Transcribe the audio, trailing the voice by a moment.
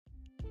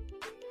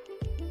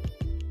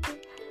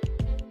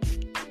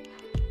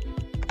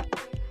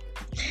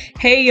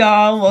Hey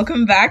y'all,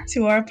 welcome back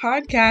to our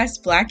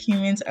podcast, Black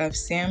Humans of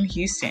Sam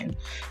Houston.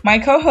 My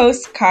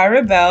co-host,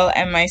 Kyra Bell,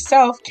 and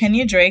myself,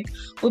 Kenya Drake,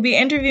 will be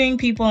interviewing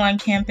people on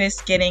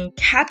campus getting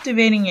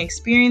captivating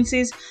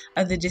experiences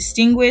of the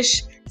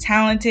distinguished,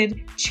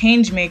 talented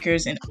change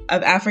makers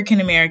of African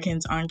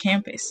Americans on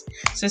campus.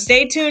 So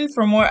stay tuned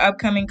for more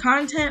upcoming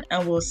content,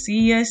 and we'll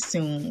see you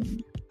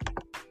soon.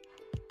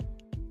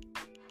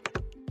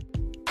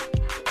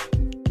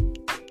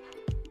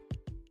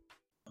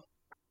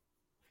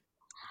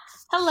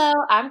 Hello,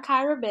 I'm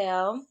Kyra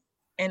Bell.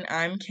 And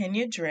I'm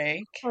Kenya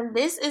Drake. And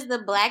this is the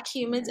Black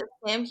Humans of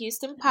Sam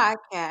Houston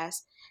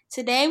podcast.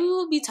 Today we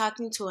will be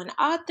talking to an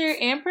author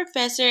and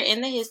professor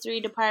in the history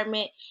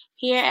department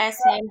here at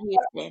Sam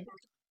Houston.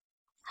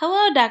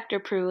 Hello, Dr.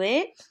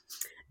 Pruitt.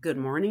 Good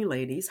morning,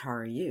 ladies. How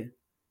are you?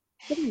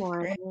 Good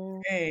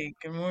morning. Hey,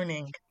 good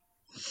morning.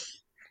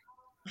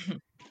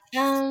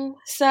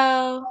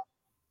 So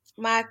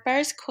my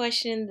first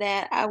question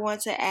that I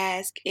want to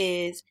ask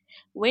is,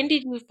 when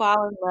did you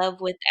fall in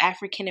love with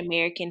African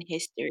American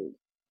history?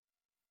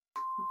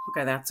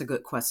 Okay, that's a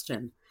good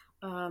question.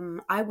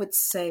 I would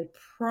say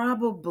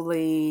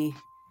probably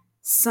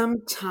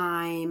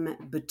sometime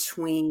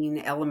between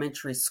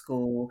elementary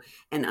school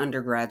and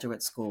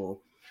undergraduate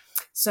school.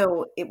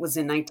 So it was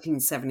in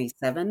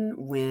 1977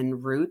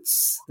 when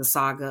Roots, the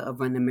Saga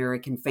of an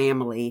American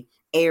Family,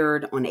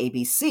 aired on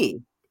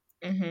ABC.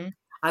 Mm-hmm.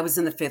 I was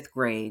in the fifth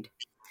grade,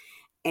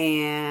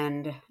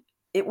 and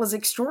it was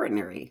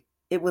extraordinary.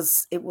 It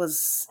was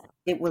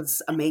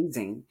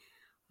amazing.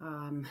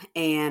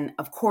 And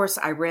of course,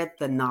 I read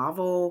the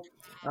novel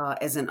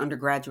as an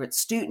undergraduate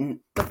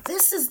student, but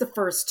this is the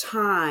first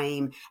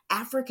time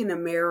African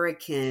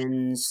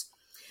Americans,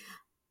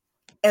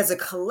 as a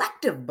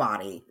collective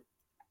body,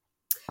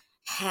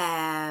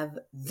 have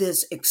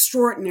this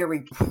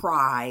extraordinary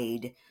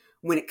pride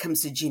when it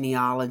comes to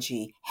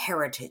genealogy,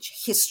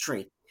 heritage,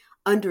 history,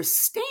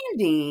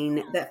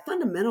 understanding that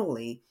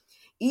fundamentally,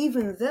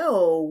 even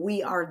though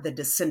we are the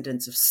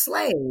descendants of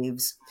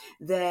slaves,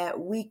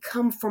 that we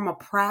come from a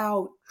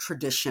proud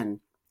tradition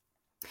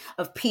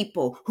of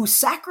people who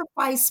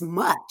sacrifice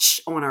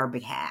much on our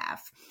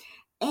behalf.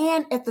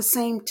 And at the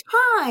same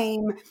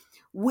time,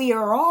 we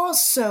are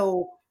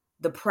also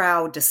the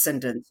proud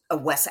descendants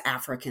of West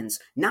Africans,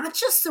 not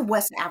just the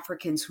West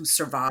Africans who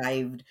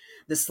survived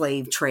the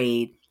slave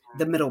trade,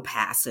 the Middle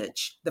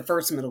Passage, the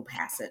first Middle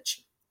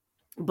Passage,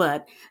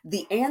 but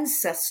the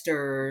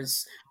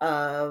ancestors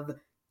of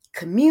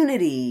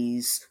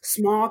communities,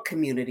 small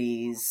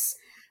communities,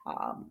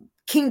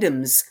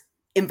 kingdoms,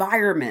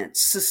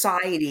 environments,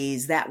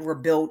 societies that were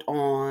built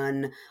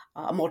on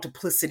a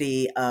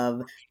multiplicity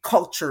of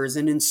cultures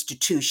and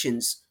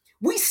institutions.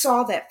 We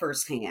saw that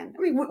firsthand.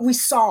 I mean, we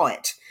saw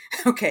it,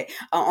 okay,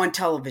 on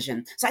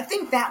television. So I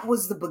think that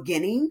was the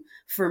beginning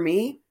for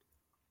me.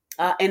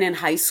 And in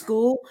high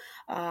school,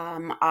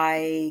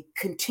 I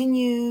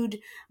continued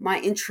my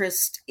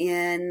interest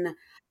in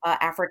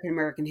African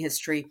American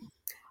history,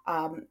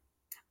 um,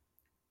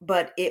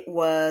 but it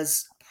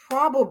was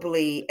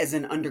probably as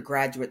an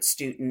undergraduate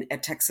student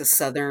at Texas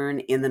Southern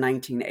in the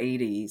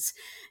 1980s,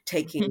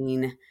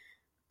 taking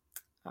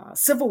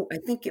I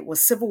think it was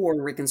Civil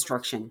War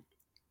Reconstruction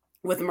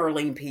with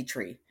Merlene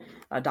Petrie,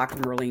 Dr.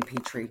 Merlene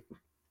Petrie.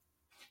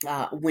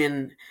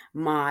 When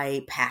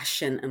my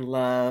passion and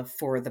love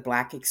for the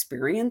Black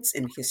experience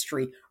in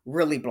history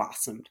really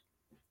blossomed.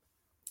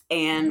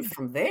 And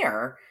from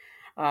there,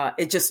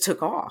 it just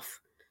took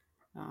off.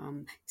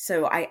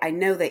 So I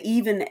know that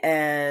even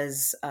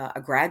as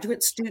a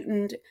graduate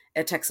student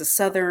at Texas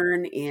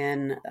Southern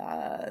in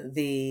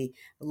the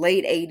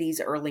late 80s,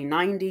 early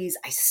 90s,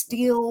 I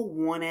still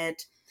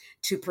wanted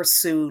to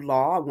pursue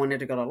law. I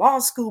wanted to go to law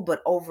school,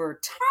 but over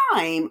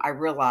time, I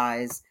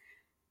realized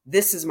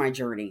this is my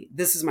journey.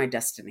 This is my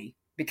destiny,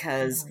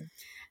 because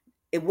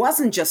it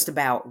wasn't just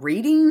about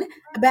reading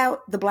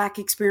about the Black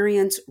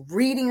experience,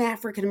 reading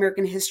African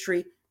American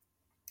history,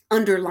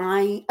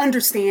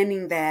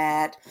 understanding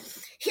that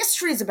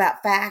history is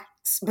about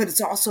facts, but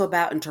it's also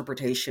about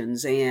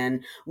interpretations.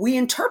 And we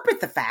interpret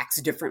the facts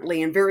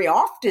differently. And very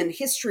often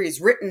history is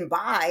written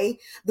by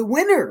the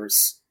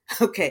winners,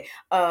 okay,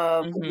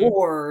 of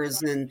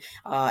wars and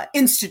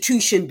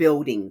institution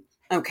building,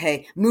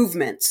 okay,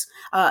 movements.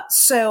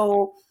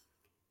 So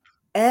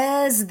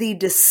as the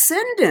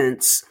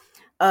descendants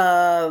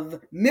of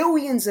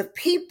millions of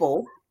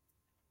people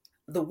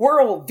the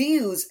world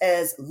views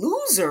as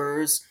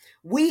losers,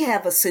 we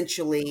have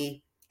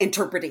essentially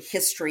interpreted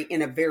history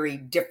in a very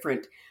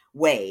different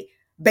way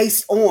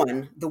based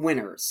on the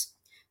winners.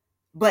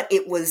 But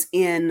it was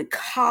in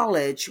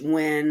college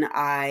when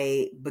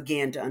I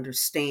began to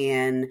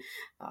understand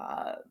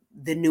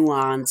the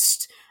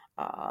nuanced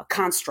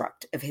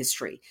construct of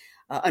history.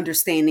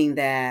 Understanding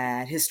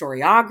that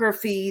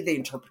historiography, the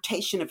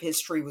interpretation of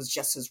history, was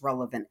just as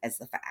relevant as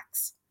the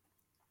facts.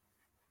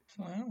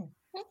 Wow.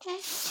 Okay,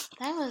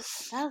 that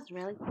was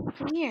really cool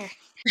to hear.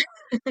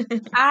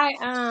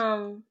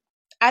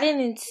 I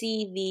didn't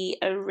see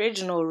the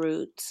original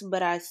Roots,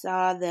 but I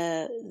saw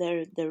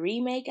the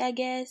remake, I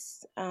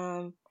guess.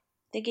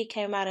 think it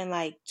came out in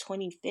like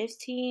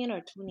 2015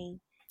 or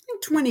 20. I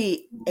think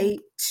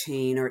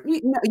 2018 or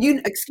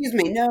excuse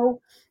me,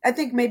 no, I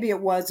think maybe it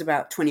was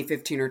about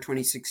 2015 or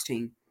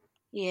 2016.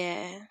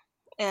 Yeah.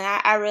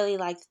 And I really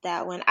liked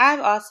that one. I've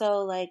also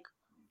like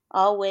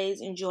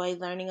always enjoyed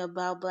learning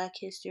about Black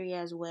history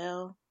as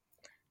well.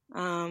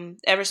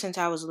 Ever since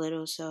I was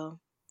little, so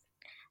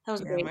that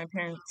was Yeah, great. my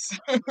parents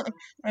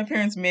my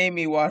parents made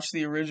me watch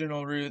the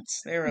original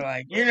Roots. They were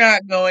like, "You're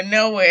not going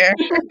nowhere.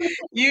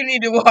 You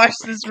need to watch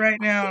this right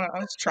now." And I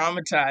was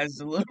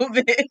traumatized a little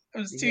bit. I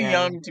was too Yeah.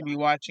 young to be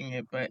watching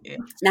it, but yeah.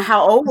 Now,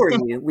 how old were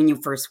you when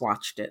you first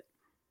watched it?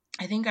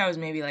 I think I was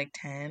maybe like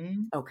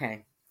 10.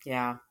 Okay.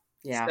 Yeah.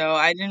 Yeah. So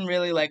I didn't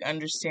really like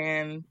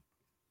understand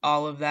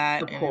all of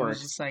that, Of and it was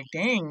course. just like,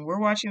 dang, we're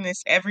watching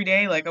this every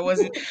day. Like I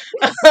wasn't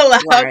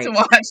allowed to Right.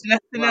 watch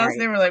nothing else. Right.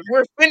 They were like,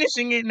 we're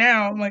finishing it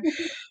now. I'm like,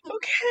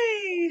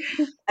 okay.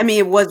 I mean,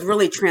 it was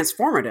really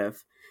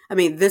transformative. I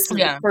mean, this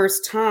is the Yeah.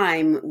 first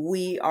time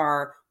we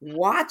are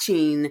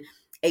watching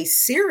a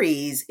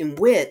series in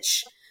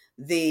which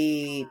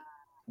the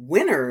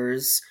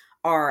winners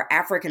are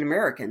African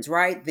Americans,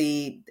 right?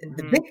 The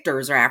Hmm.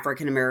 victors are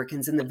African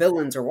Americans and the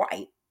villains are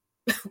white.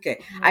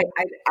 Okay. I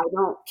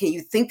don't, can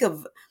you think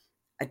of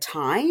a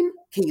time?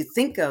 Can you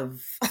think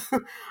of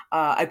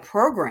a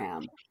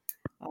program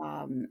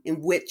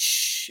in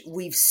which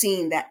we've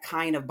seen that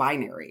kind of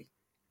binary?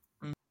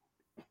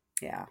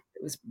 Yeah,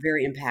 it was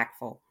very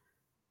impactful.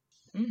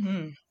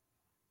 Hmm.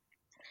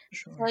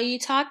 So Sure. you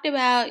talked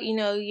about,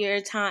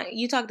 your time.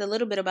 You talked a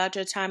little bit about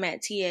your time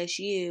at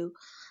TSU.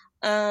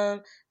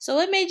 So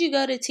what made you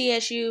go to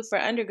TSU for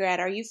undergrad?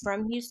 Are you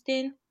from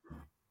Houston?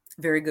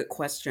 Very good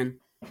question.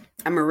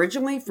 I'm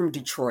originally from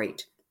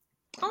Detroit.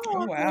 Oh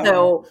Oh, okay. wow.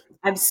 So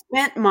I've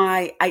spent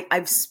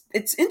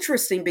it's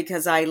interesting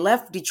because I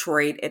left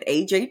Detroit at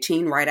age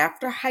 18 right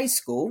after high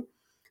school.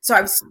 So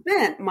I've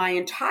spent my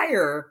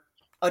entire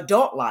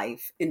adult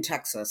life in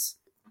Texas.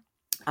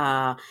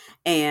 Uh,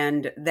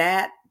 and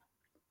that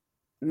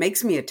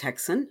makes me a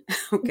Texan.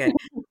 Okay.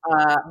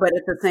 But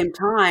at the same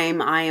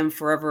time, I am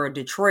forever a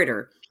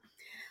Detroiter.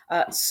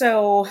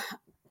 So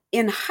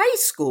in high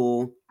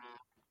school,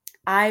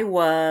 I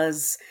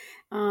was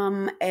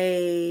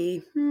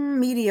a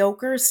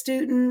mediocre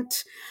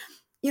student.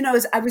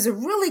 I was a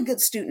really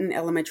good student in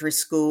elementary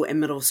school and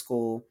middle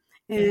school.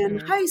 In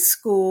Hmm. high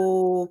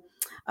school,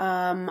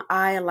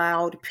 I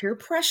allowed peer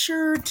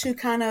pressure to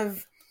kind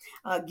of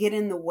get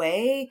in the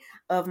way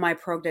of my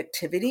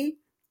productivity.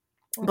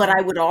 But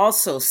I Mhm. would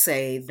also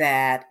say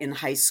that in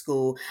high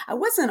school, I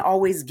wasn't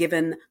always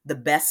given the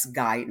best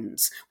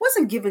guidance,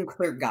 wasn't given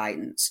clear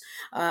guidance.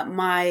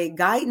 My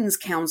guidance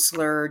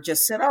counselor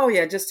just said, "Oh,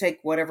 yeah, just take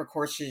whatever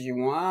courses you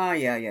want." Ah,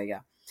 yeah, yeah, yeah.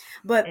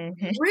 But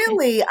Hmm.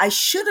 really, I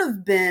should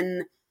have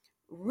been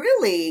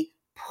really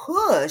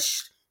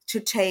pushed to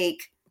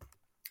take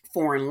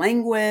foreign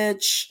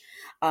language,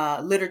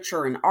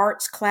 literature and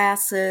arts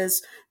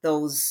classes,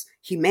 those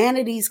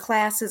humanities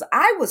classes.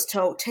 I was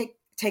told take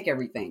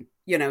everything.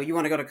 You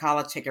want to go to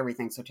college, take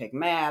everything. So take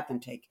math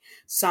and take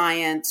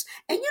science.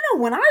 And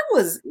when I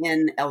was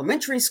in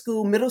elementary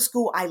school, middle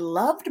school, I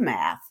loved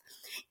math.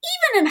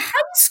 Even in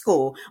high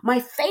school, my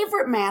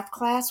favorite math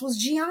class was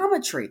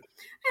geometry. And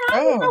I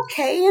was Oh,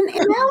 okay in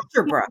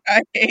algebra.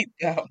 I hate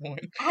that one.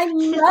 I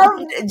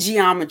loved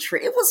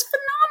geometry. It was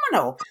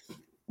phenomenal.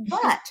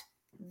 But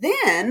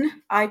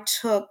then I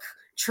took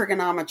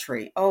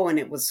trigonometry. Oh, and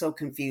it was so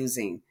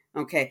confusing.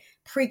 Okay.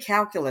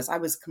 Pre-calculus. I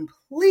was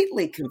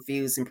completely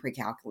confused in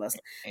pre-calculus.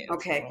 Yeah,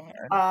 it's a Okay. little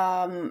hard.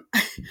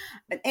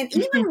 And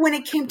even when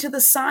it came to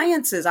the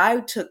sciences,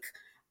 I took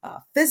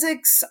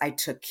physics, I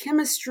took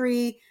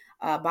chemistry,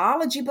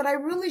 biology, but I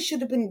really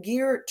should have been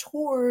geared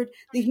toward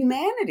the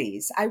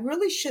humanities. I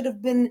really should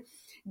have been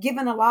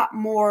given a lot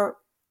more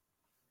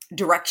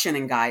direction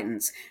and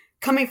guidance.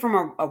 Coming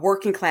from a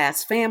working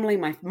class family,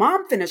 my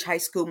mom finished high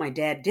school. My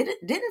dad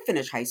didn't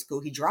finish high school.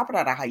 He dropped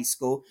out of high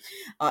school,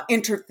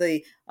 entered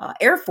the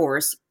Air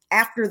Force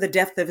after the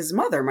death of his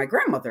mother, my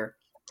grandmother.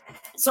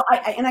 So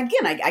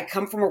I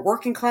come from a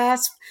working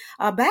class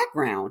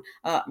background.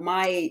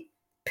 My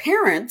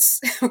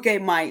parents, okay,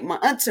 my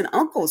aunts and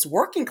uncles,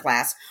 working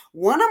class.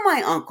 One of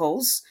my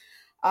uncles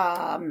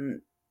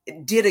um,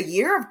 did a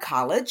year of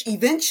college,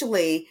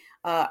 eventually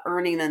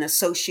earning an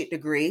associate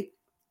degree.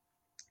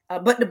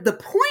 But the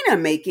point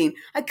I'm making,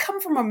 I come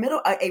from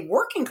a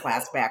working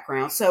class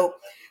background, so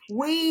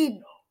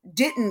we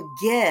didn't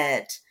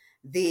get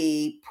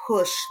the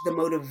push, the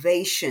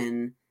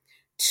motivation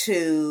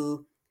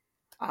to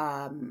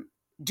um,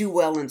 do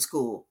well in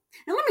school.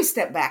 And let me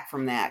step back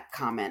from that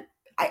comment.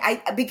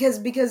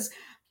 Because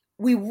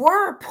we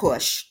were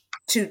pushed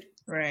to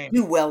Right.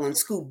 do well in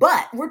school,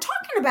 but we're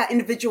talking about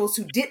individuals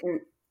who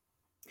didn't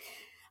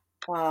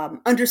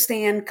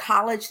understand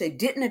college. They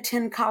didn't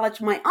attend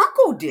college. My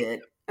uncle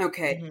did.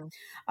 Okay. Hmm.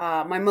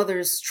 My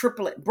mother's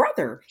triplet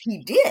brother,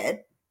 he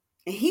did.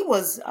 He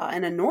was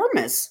an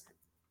enormous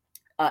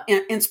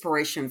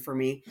inspiration for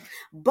me.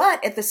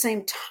 But at the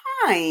same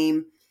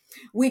time,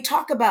 we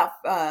talk about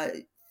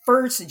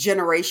first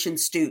generation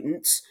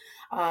students.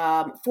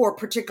 for a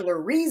particular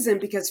reason,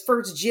 because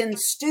first gen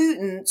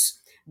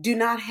students do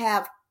not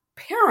have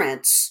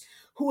parents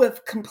who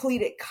have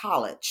completed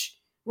college,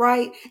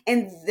 right?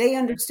 And they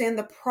understand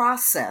the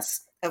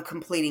process of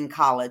completing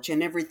college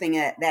and everything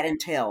that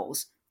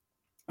entails.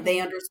 They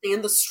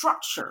understand the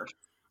structure,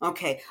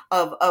 okay,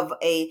 of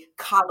a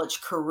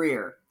college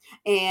career.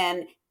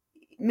 And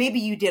maybe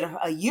you did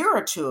a year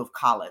or two of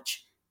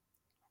college,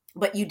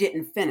 but you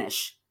didn't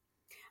finish.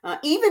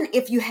 Even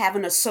if you have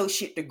an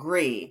associate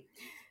degree,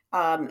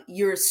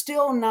 you're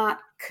still not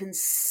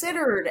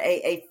considered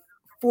a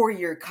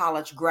 4-year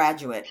college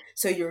graduate.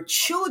 So your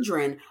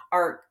children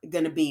are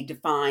going to be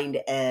defined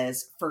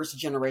as first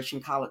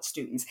generation college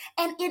students.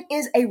 And it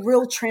is a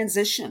real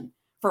transition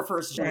for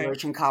first Right.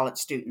 generation college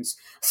students.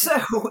 So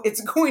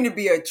it's going to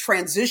be a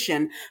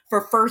transition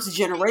for first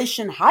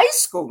generation high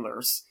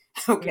schoolers.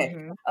 Okay.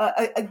 Mhm.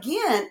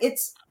 Again,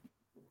 it's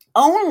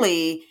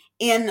only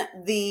in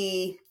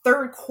the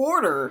third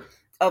quarter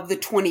of the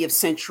 20th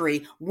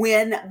century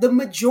when the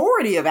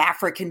majority of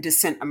African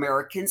descent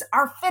Americans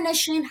are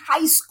finishing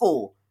high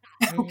school.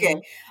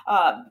 Okay.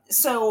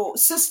 So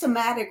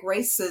systematic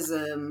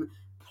racism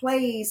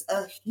plays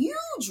a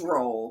huge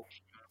role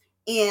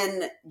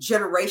in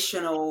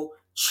generational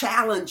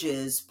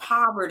challenges,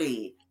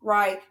 poverty,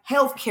 right?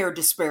 Healthcare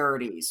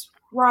disparities,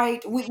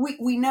 right?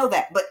 We know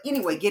that. But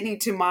anyway, getting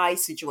to my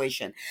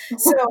situation.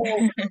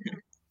 So,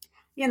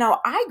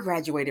 I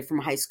graduated from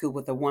high school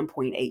with a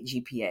 1.8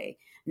 GPA,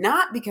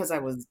 not because I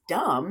was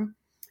dumb,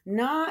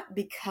 not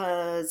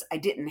because I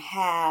didn't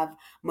have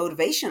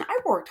motivation. I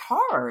worked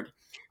hard,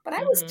 but I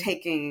was Mhm.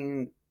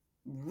 taking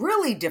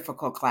really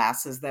difficult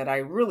classes that I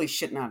really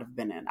should not have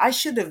been in. I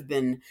should have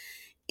been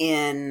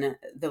in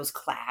those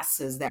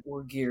classes that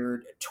were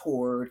geared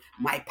toward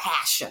my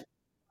passion,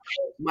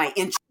 my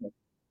interest.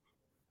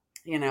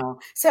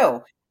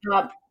 So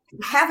uh,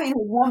 having a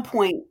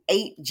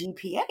 1.8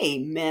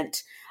 GPA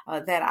meant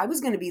that I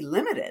was going to be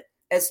limited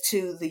as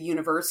to the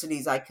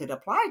universities I could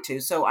apply to.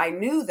 So I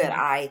knew that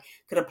Right. I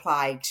could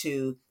apply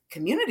to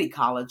community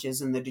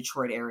colleges in the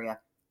Detroit area,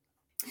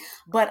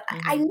 but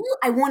I Mhm. knew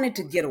I wanted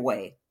to get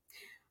away.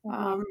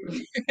 Um,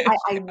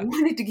 I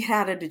wanted to get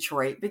out of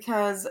Detroit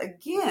because,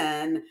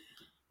 again,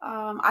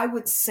 I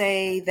would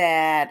say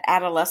that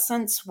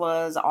adolescence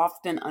was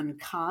often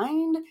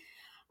unkind.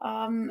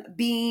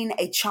 Being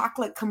a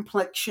chocolate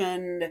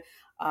complexioned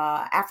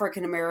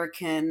African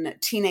American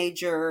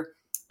teenager,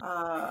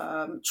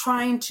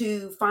 trying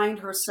to define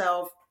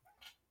herself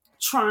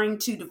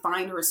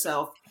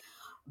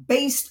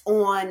based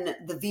on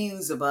the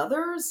views of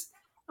others,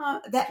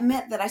 that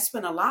meant that I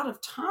spent a lot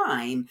of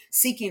time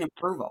seeking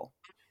approval.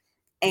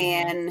 Mhm.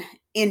 And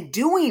in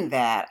doing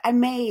that, I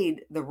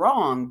made the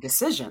wrong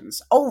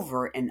decisions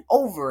over and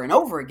over and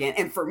over again.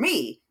 And for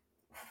me,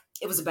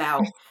 it was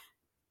about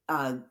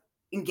uh,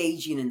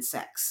 engaging in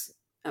sex.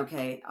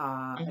 Okay.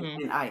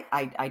 Mhm. And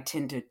I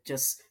tend to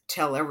just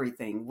tell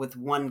everything with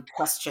one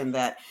question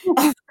that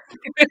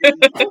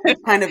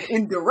kind of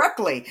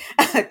indirectly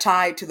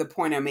tied to the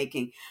point I'm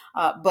making.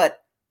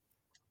 But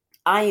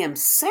I am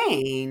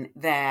saying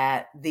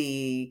that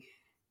the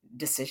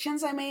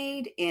decisions I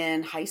made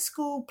in high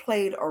school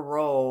played a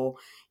role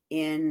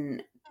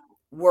in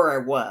where I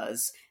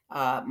was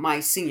my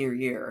senior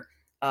year.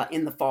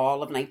 In the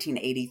fall of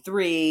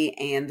 1983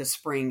 and the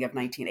spring of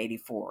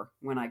 1984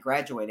 when I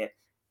graduated.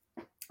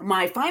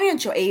 My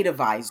financial aid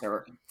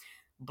advisor,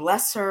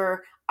 bless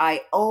her,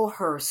 I owe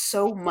her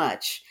so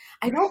much.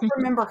 I don't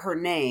remember her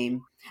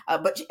name,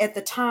 but at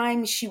the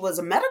time she was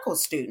a medical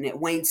student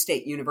at Wayne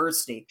State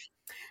University.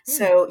 Hmm.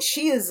 So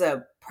she is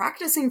a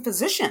practicing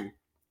physician.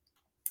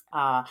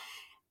 Uh,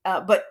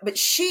 but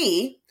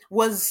she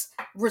was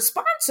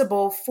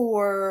responsible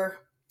for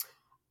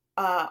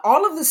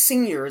all of the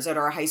seniors at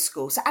our high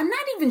school. So I'm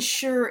not even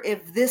sure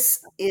if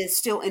this is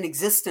still in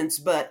existence,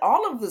 but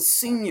all of the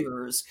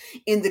seniors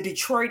in the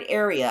Detroit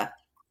area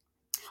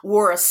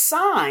were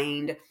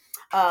assigned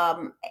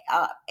an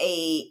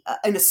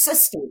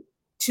assistant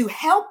to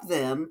help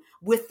them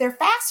with their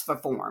FAFSA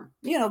form,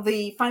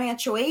 the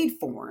financial aid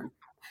form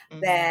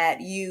Mhm. that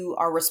you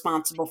are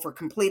responsible for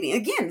completing.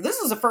 Again, this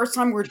is the first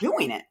time we're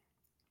doing it.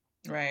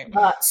 Right.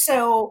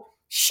 So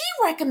she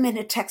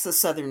recommended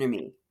Texas Southern to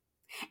me.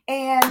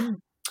 And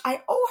Mm.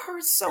 I owe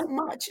her so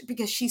much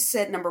because she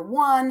said, number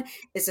one,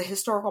 it's a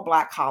historical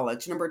Black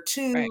college. Number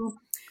Right. two,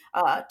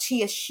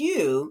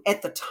 TSU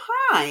at the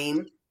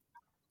time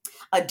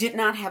did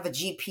not have a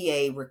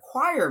GPA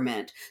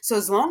requirement. So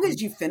as long Mm.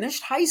 as you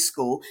finished high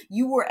school,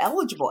 you were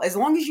eligible. As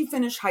long as you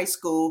finished high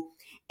school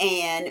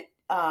and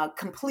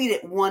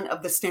completed one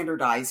of the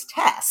standardized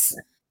tests,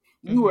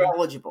 you were Mhm.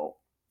 eligible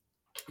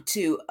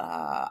to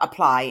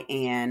apply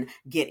and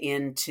get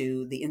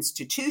into the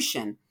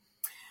institution.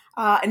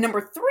 And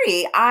number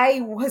three,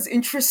 I was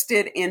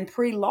interested in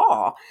pre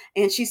law.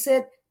 And she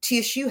said,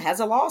 TSU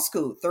has a law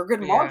school, Thurgood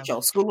Yeah.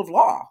 Marshall School of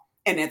Law.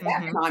 And at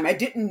that Mhm. time, I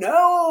didn't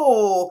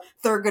know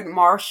Thurgood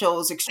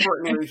Marshall's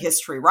extraordinary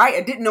history, right?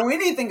 I didn't know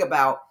anything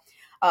about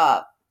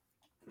uh,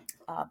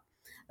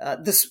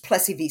 this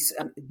Plessy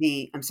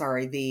v. I'm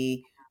sorry,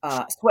 the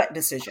Sweat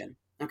decision.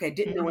 Okay,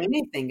 didn't know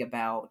anything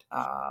about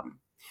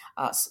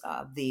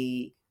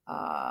the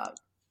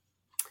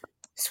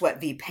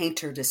Sweat v.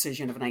 Painter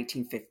decision of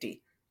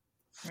 1950,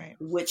 Right.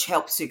 which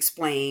helps to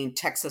explain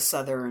Texas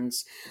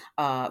Southern's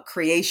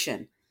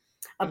creation.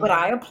 But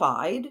I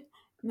applied,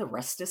 and the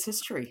rest is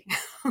history.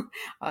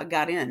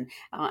 Got in,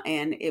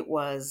 and it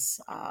was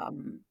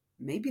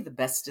maybe the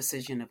best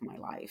decision of my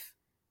life,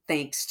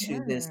 thanks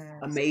to this Yes.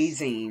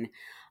 amazing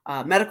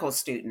medical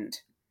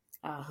student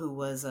who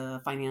was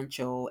a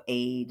financial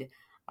aid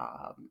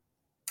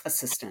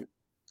assistant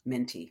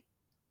mentee.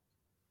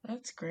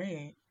 That's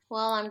great.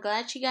 Well, I'm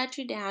glad she got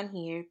you down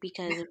here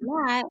because if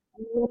not,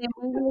 we wouldn't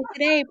be here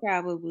today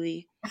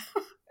probably.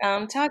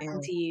 Talking Yeah.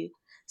 to you.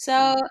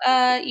 So,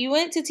 you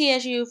went to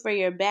TSU for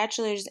your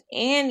bachelor's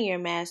and your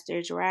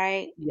master's,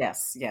 right?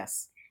 Yes,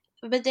 yes.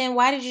 But then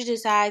why did you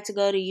decide to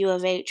go to U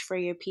of H for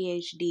your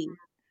PhD?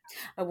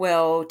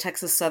 Well,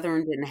 Texas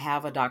Southern didn't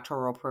have a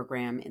doctoral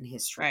program in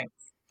history. Right.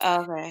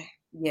 Okay.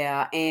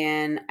 Yeah,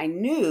 and I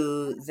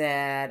knew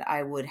that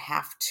I would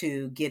have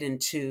to get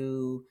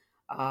into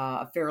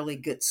a fairly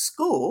good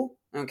school.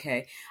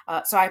 Okay,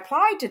 so I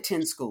applied to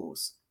 10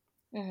 schools.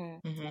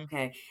 Mhm.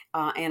 Okay,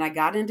 and I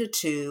got into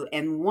two,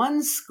 and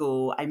one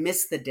school I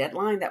missed the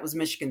deadline. That was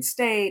Michigan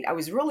State. I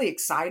was really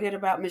excited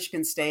about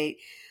Michigan State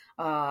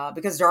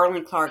because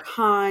Darlene Clark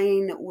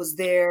Hine was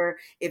there.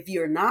 If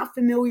you're not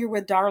familiar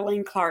with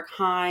Darlene Clark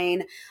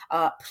Hine,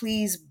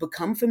 please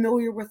become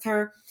familiar with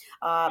her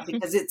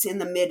because it's in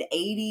the mid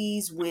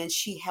 80s when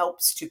she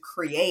helps to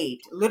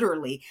create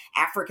literally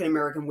African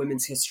American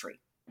women's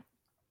history.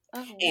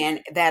 Okay.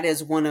 And that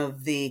is one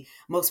of the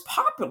most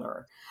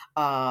popular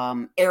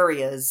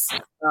areas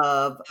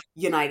of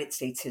United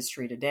States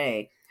history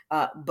today.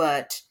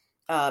 But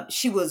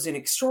she was an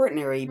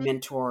extraordinary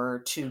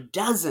mentor to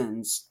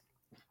dozens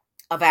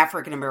of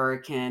African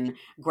American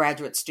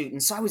graduate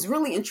students. So I was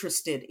really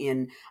interested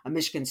in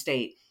Michigan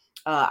State.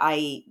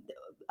 I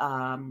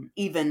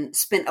even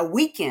spent a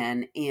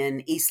weekend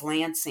in East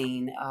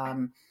Lansing.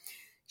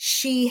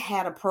 She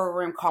had a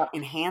program called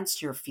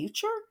Enhance Your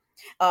Future,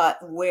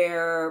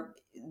 where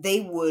they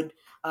would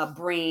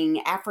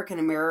bring African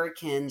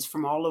Americans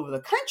from all over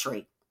the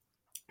country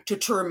to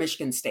tour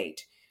Michigan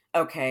State.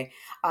 Okay.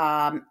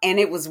 And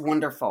it was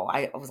wonderful.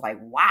 I was like,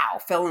 wow,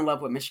 fell in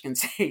love with Michigan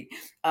State.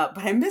 But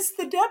I missed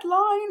the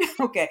deadline.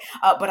 Okay.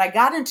 But I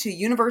got into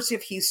University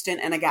of Houston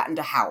and I got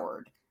into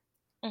Howard.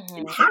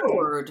 And Mhm.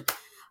 Howard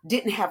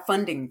didn't have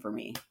funding for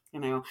me.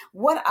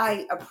 What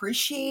I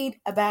appreciate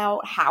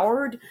about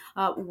Howard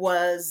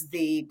was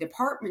the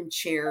department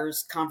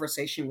chair's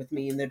conversation with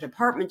me. And the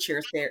department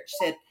chair there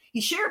said,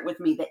 he shared with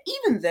me that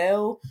even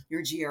though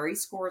your GRE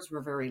scores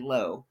were very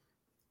low,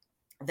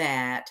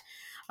 that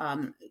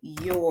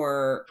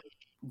your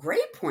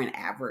grade point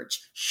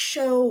average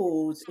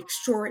shows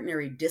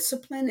extraordinary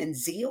discipline and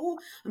zeal.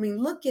 I mean,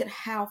 look at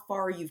how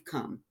far you've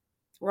come,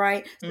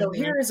 right? So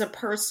here is a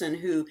person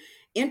who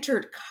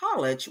entered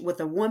college with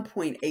a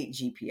 1.8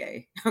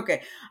 GPA,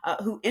 okay,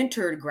 who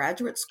entered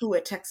graduate school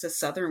at Texas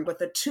Southern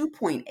with a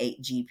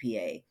 2.8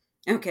 GPA,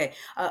 okay,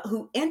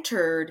 who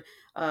entered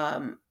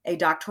a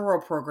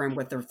doctoral program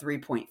with a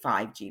 3.5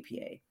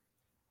 GPA.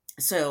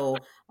 So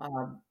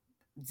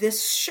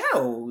this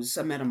shows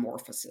a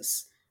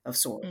metamorphosis of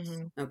sorts.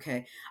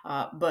 Okay.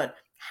 But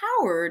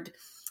Howard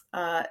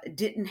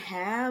didn't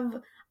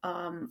have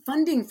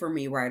funding for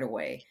me right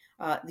away.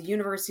 The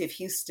University of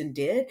Houston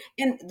did.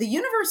 And the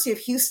University of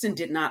Houston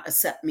did not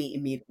accept me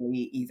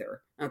immediately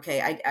either.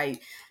 Okay.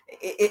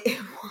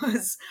 It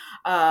was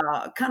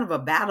kind of a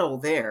battle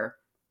there.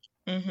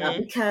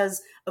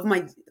 Because of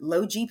my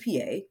low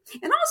GPA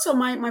and also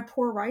my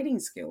poor writing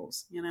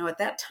skills. At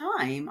that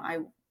time, I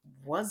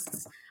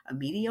was a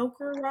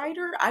mediocre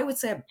writer. I would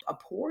say a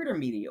poor to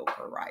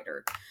mediocre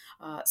writer.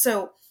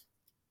 So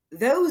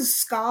those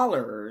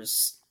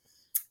scholars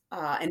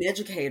and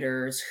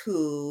educators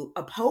who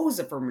oppose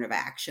affirmative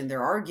action,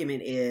 their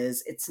argument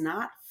is it's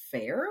not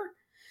fair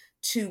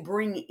to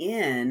bring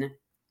in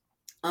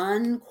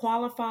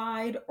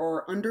unqualified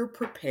or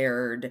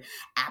underprepared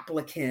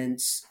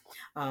applicants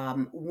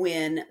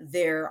when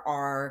there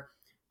are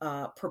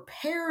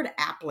prepared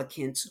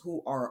applicants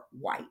who are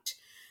white.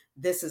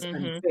 This is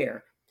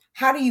unfair.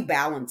 How do you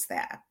balance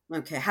that?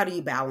 Okay, how do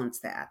you balance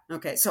that?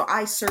 Okay, so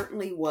I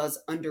certainly was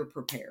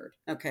underprepared.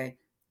 Okay,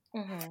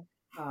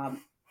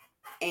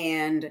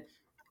 and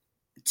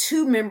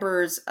two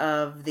members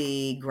of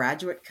the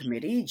graduate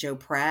committee, Joe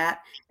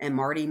Pratt and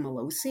Marty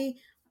Malosi,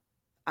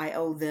 I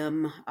owe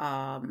them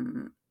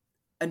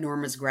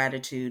enormous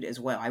gratitude as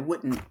well. I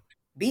wouldn't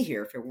be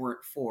here if it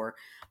weren't for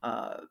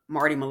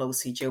Marty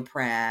Malosi, Joe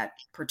Pratt,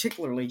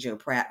 particularly Joe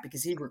Pratt,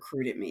 because he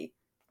recruited me.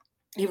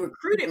 He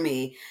recruited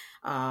me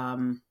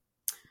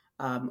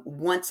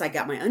once I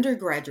got my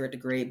undergraduate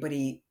degree, but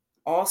he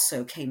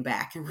also came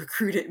back and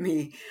recruited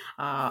me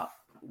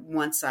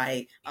once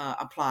I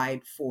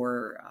applied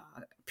for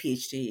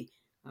PhD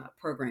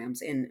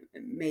programs and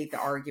made the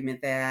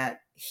argument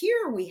that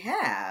here we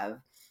have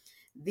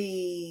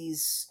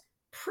these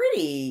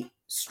pretty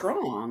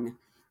strong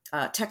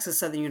Texas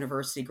Southern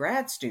University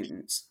grad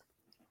students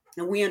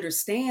And we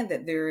understand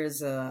that there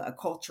is a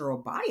cultural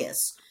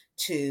bias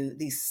to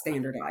these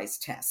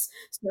standardized tests.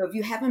 So if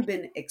you haven't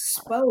been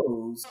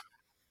exposed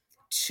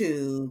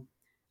to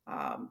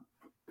um,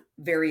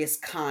 various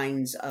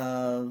kinds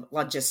of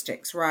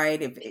logistics,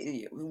 right?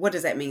 What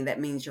does that mean? That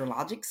means your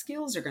logic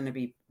skills are going to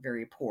be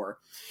very poor.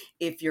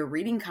 If your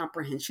reading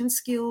comprehension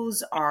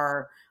skills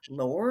are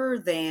lower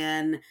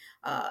than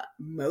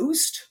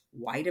most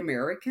white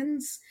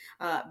Americans,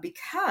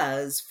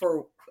 because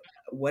for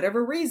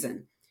whatever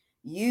reason,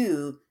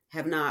 you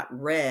have not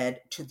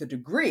read to the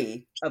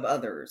degree of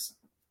others.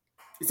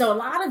 So a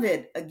lot of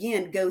it,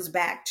 again, goes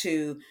back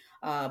to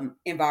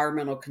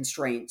environmental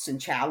constraints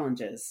and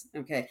challenges.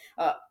 Okay.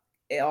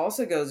 It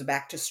also goes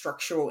back to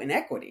structural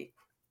inequity.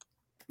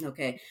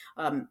 Okay.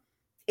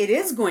 It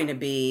is going to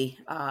be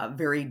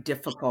very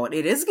difficult.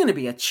 It is going to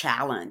be a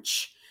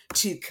challenge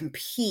to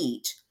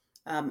compete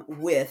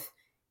with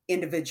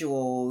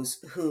individuals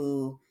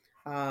who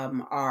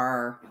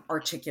are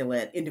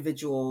articulate,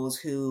 individuals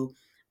who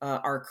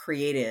are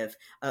creative,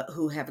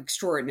 who have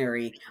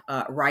extraordinary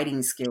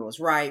writing skills,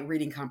 right?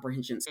 Reading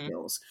comprehension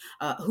skills,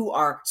 who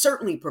are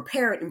certainly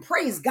prepared. And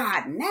praise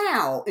God,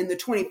 now in the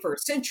 21st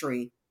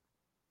century,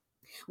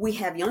 we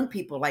have young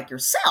people like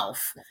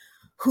yourself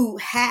who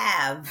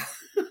have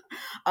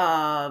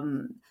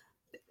um,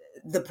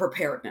 the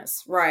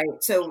preparedness, right?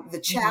 So the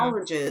Mm-hmm.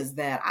 challenges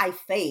that I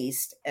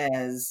faced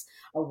as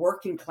a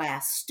working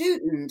class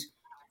student,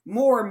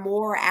 more and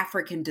more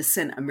African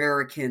descent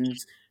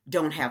Americans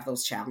don't have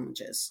those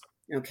challenges.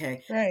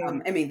 Okay. Right.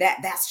 I mean,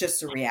 that's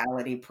just a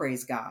reality.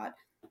 Praise God.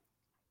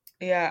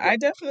 Yeah, I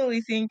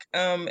definitely think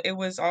it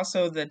was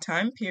also the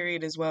time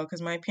period as well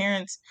because my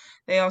parents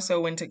they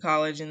also went to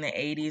college in the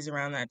 80s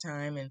around that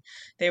time and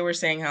they were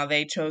saying how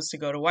they chose to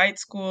go to white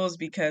schools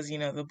because,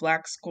 the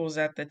black schools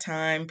at the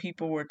time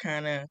people were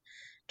kind of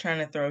trying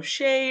to throw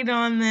shade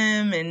on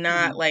them and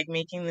not Mhm. like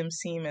making them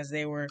seem as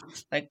they were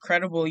like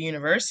credible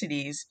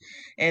universities.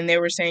 And they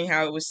were saying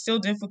how it was still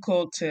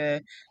difficult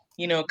to,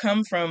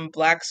 come from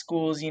black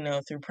schools,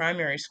 through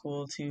primary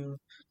school to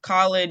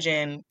college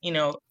and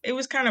it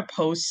was kind of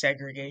post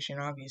segregation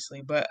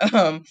obviously but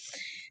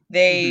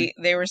Mhm.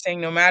 they were saying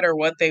no matter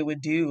what they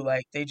would do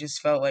like they just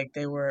felt like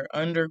they were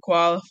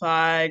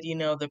underqualified,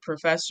 the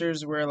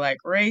professors were like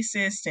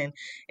racist and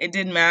it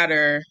didn't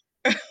matter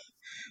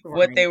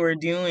what Right. they were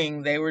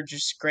doing, they were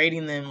just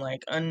grading them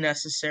like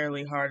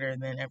unnecessarily harder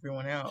than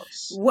everyone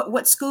else.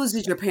 What schools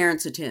did your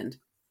parents attend?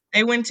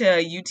 They went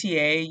to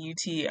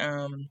UT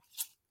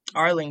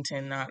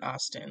Arlington, not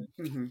Austin,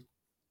 Hmm.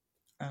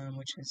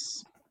 which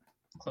is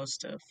close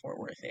to Fort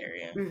Worth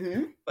area.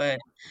 Hmm. But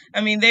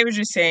I mean, they were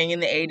just saying in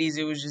the 80s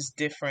it was just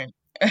different.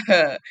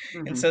 And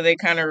Hmm. so they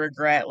kind of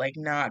regret like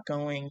not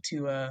going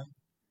to a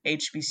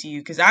HBCU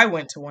because I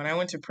went to one. I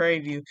went to Prairie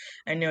View.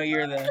 I know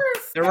you're the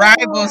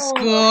rival Wonderful.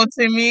 school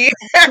to me.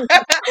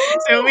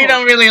 So we Cool.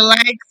 don't really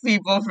like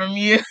people from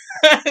you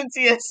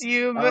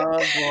TSU,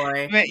 Oh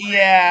boy. but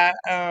yeah,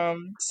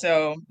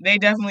 so they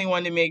definitely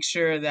wanted to make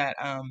sure that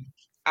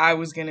I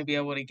was gonna be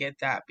able to get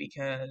that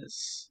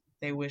because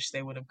they wish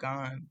they would have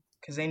gone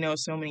because they know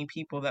so many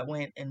people that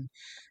went and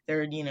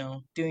they're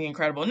doing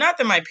incredible. Not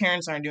that my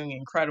parents aren't doing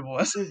incredible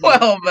as Hmm.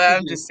 well, but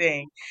I'm Hmm. just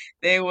saying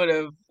they would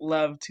have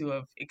loved to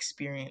have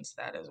experienced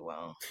that as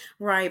well.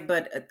 Right,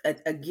 but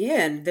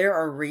again, there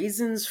are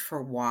reasons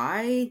for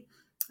why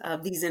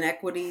these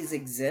inequities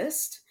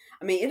exist.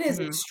 I mean, it is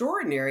Hmm.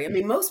 extraordinary. I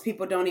mean, most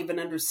people don't even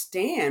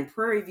understand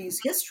Prairie View's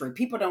history.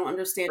 People don't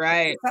understand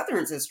Right.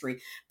 Southern's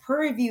history.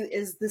 Prairie View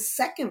is the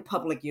second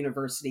public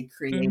university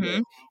created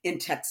Hmm. in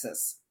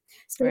Texas.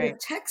 State Right. of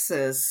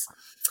Texas,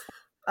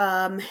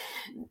 um,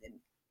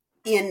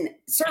 in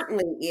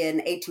certainly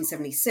in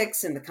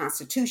 1876 in the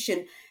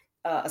Constitution,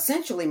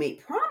 essentially made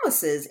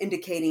promises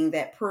indicating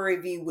that Prairie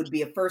View would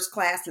be a first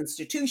class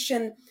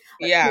institution.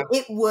 Yeah.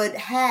 It would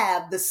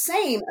have the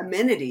same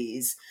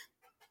amenities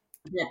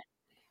that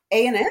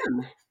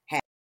A&M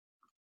had.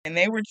 And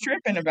they were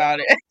tripping about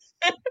it.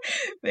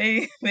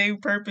 They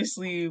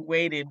purposely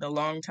waited a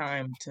long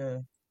time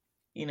to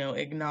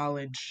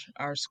acknowledge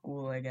our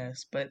school, I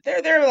guess. But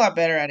they're a lot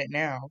better at it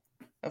now.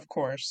 Of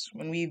course,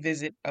 when we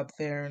visit up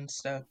there and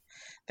stuff,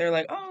 they're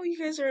like, "Oh, you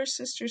guys are a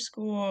sister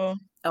school."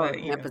 Oh, But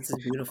the campus is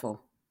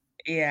beautiful.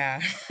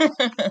 yeah.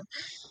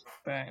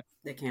 But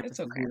The campus it's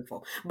is okay.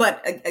 beautiful.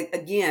 But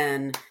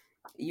again,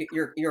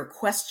 your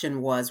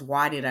question was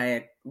why did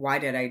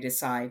I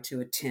decide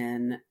to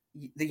attend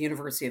the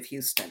University of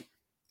Houston?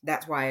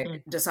 That's why I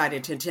Mm.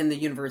 decided to attend the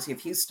University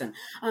of Houston.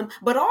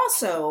 But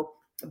also,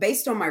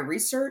 based on my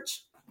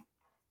research,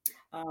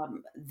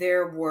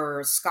 there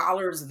were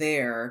scholars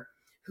there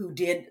who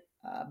did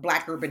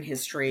Black urban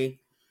history,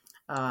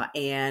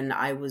 and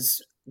I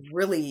was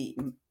really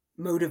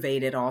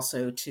motivated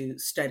also to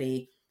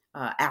study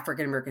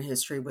African American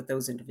history with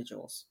those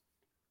individuals.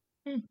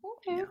 Mm.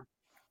 Okay. Yeah.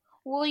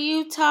 Well,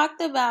 you talked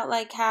about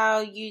like how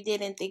you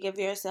didn't think of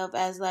yourself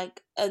as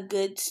like a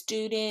good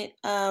student,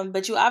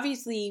 but you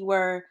obviously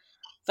were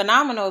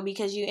phenomenal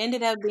because you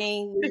ended up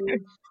being the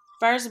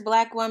first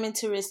Black woman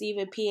to receive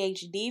a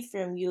PhD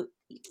from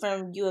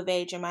U of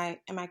H. Am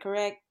I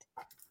correct?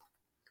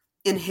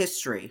 In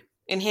history.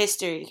 In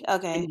history.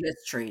 Okay. In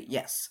history,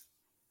 yes.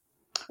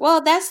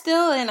 Well, that's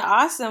still an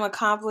awesome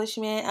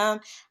accomplishment.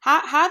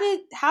 How do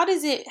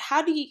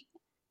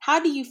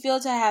you feel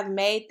to have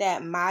made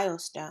that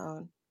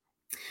milestone?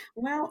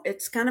 Well,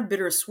 it's kind of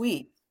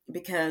bittersweet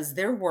because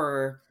there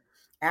were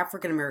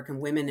African American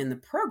women in the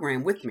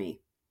program with me.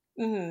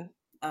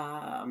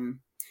 Mm-hmm.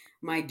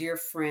 My dear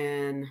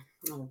friend,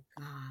 oh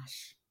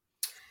gosh,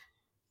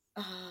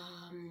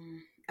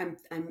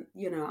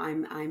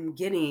 I'm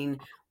getting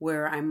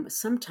where I'm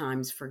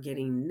sometimes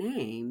forgetting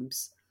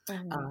names.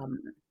 Mm-hmm.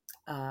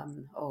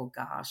 Um, oh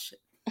gosh,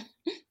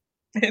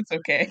 It's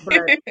okay.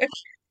 but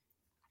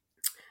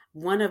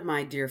one of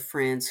my dear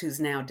friends who's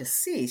now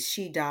deceased,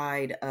 she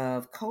died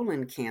of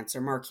colon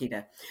cancer.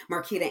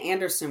 Marquita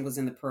Anderson was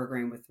in the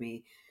program with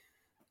me.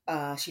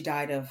 She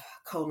died of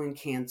colon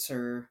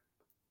cancer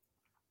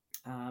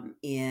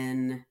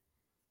in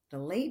the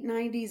late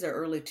 90s or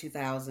early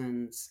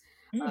 2000s.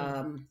 Mm.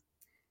 Um,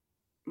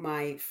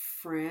 my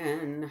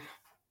friend,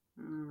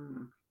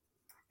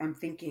 I'm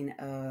thinking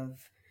of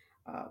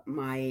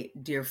my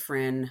dear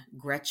friend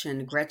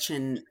Gretchen.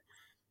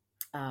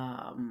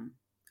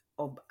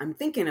 Oh, I'm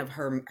thinking of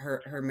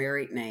her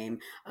married name,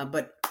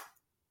 but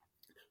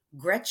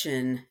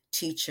Gretchen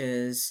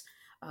teaches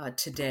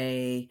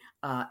today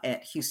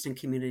at Houston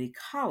Community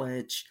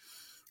College,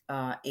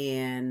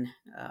 and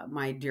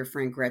my dear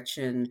friend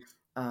Gretchen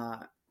uh,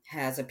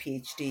 has a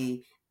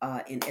PhD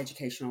in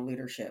educational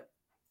leadership.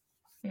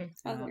 Mm.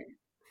 Uh, Okay.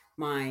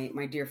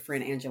 my dear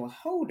friend Angela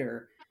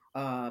Holder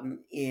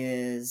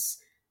is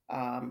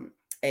um,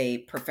 a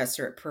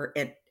professor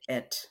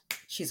at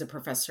she's a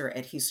professor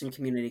at Houston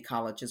Community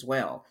College as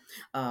well,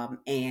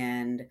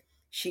 and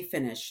she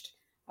finished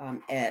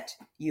at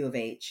U of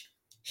H.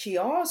 She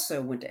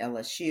also went to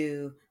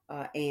LSU,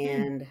 Mm.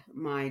 and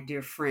my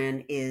dear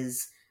friend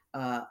is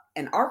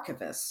an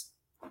archivist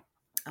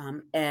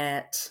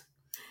at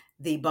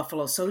the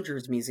Buffalo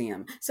Soldiers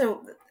Museum.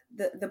 So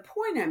the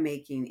point I'm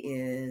making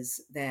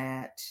is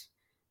that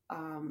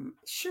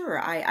sure,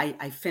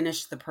 I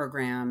finished the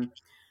program,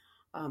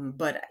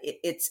 but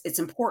it's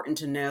important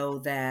to know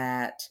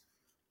that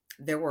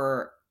there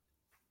were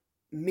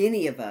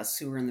many of us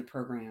who were in the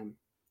program.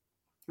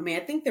 I mean,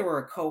 I think there were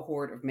a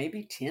cohort of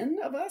maybe 10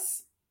 of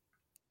us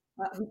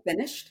who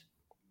finished.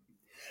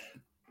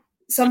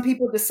 Some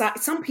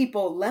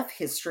people left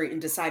history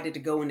and decided to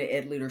go into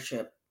ed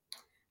leadership.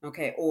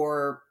 Okay,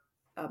 or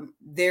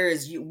there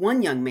is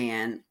one young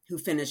man who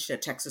finished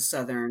at Texas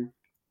Southern,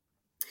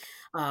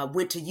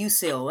 went to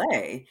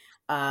UCLA,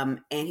 and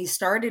he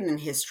started in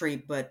history,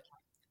 but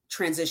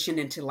transitioned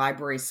into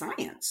library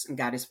science and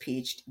got his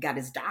PhD, got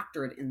his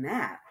doctorate in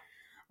that.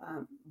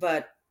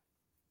 But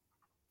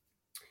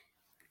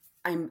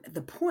I'm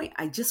the point.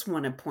 I just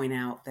want to point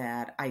out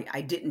that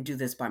I didn't do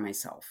this by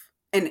myself,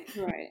 and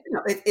Right.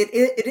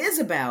 it is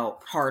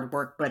about hard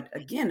work. But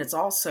again, it's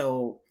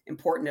also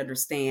important to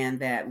understand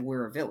that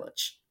we're a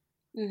village.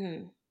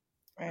 Mm-hmm.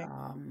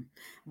 Right.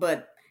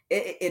 But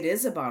it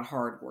is about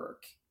hard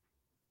work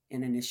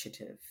and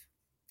initiative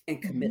and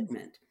Mm-hmm.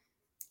 commitment.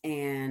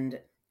 And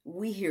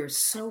we hear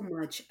so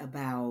much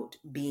about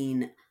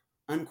being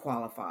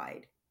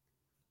unqualified,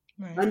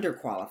 Right.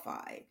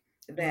 underqualified,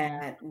 Mm-hmm.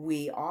 that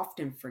we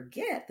often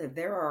forget that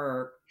there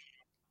are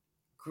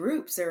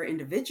groups, there are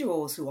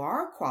individuals who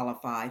are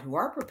qualified, who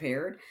are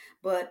prepared,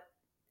 but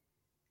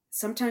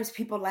sometimes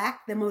people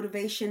lack the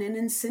motivation and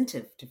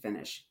incentive to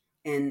finish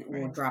and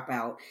will Right. drop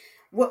out.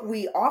 What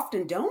we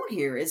often don't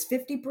hear is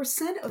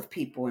 50% of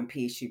people in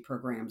PhD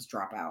programs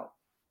drop out.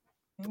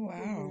 Oh, wow.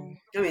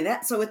 Mm-hmm. I mean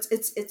that, so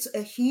it's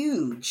a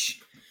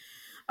huge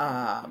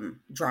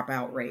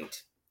dropout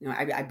rate. You know,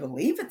 I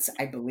believe it's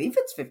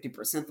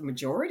 50%. The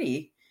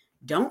majority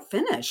don't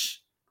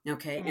finish.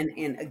 Okay, Mm.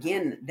 and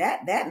again,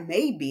 that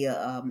may be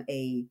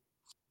a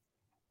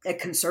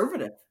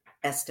conservative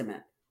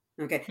estimate.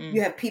 Okay,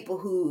 you Mm. have people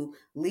who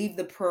leave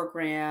the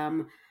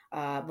program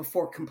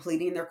before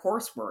completing their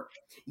coursework.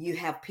 You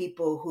have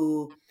people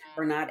who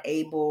are not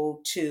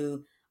able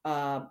to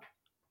uh,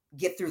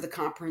 get through the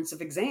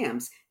comprehensive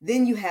exams.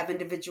 Then you have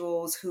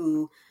individuals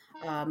who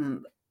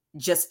um,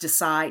 just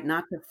decide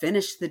not to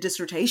finish the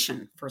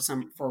dissertation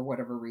for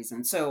whatever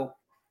reason. So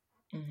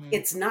Mm-hmm.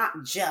 it's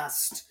not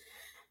just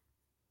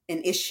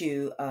an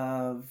issue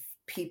of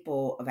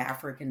people of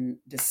African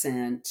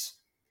descent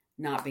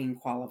not being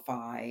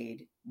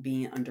qualified,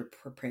 being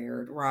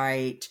underprepared,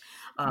 right,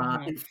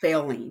 Mm-hmm. and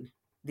failing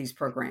these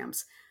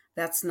programs.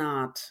 That's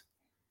not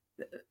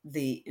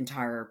the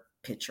entire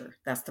picture.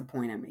 That's the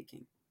point I'm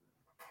making.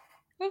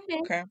 Okay.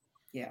 Okay.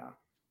 Yeah.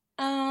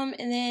 And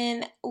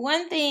then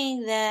one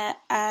thing that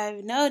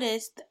I've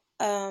noticed,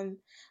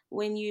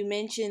 when you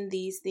mentioned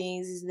these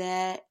things is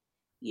that,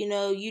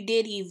 you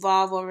did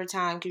evolve over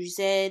time because you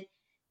said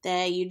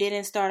that you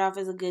didn't start off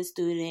as a good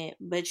student,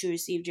 but you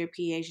received your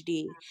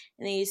PhD.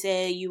 And then you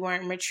said you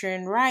weren't mature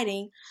in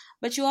writing,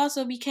 but you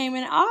also became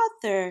an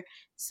author.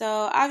 So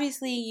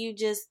obviously you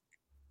just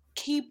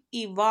keep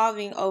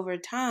evolving over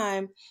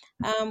time.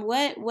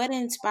 What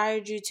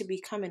inspired you to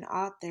become an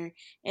author?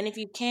 And if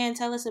you can,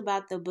 tell us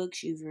about the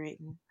books you've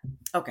written.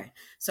 Okay,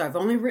 so I've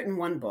only written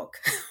one book.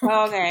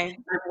 Okay.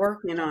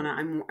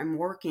 I'm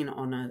working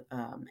on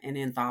an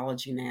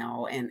anthology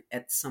now, and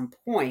at some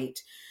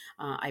point,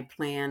 I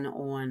plan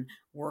on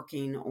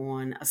working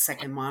on a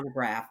second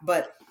monograph.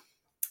 But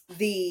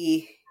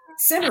the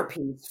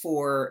centerpiece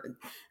for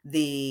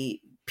the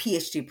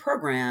PhD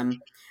program,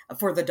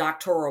 for the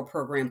doctoral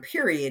program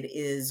period,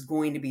 is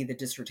going to be the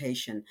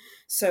dissertation.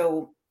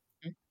 So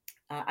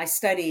I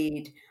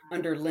studied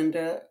under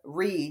Linda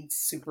Reed's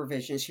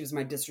supervision. She was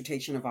my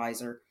dissertation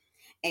advisor.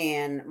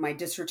 And my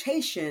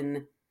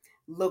dissertation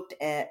looked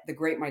at the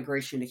Great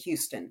Migration to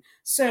Houston.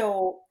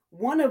 So,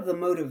 one of the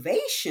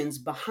motivations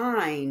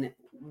behind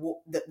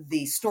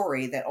the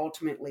story that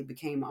ultimately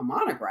became a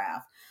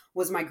monograph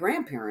was my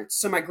grandparents.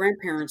 So, my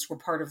grandparents were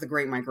part of the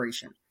Great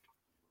Migration.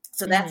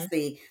 So, that's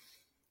the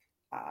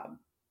uh,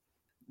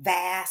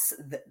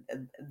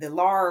 the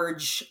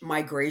large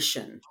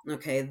migration,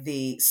 okay,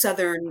 the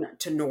southern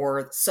to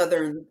north,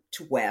 southern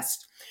to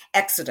west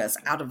exodus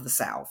out of the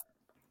South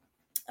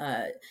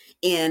uh,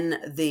 in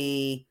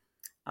the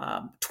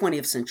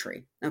 20th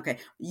century. Okay,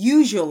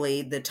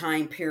 usually the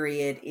time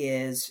period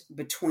is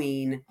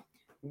between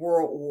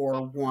World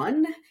War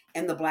One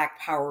and the Black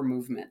Power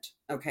movement.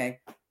 Okay,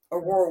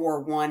 or World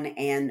War One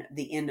and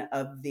the end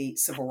of the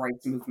Civil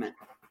Rights movement.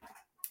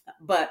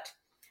 But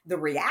the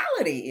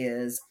reality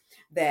is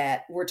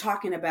that we're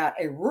talking about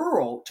a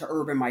rural to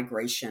urban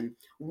migration,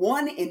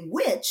 one in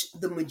which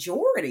the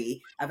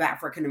majority of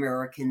African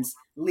Americans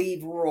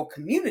leave rural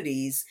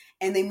communities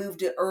and they move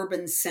to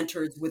urban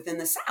centers within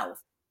the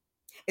South.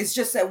 It's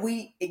just that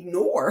we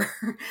ignore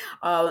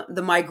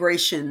the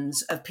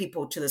migrations of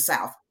people to the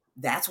South.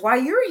 That's why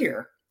you're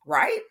here,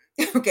 right?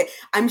 Okay.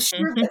 I'm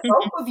sure that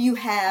both of you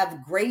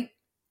have great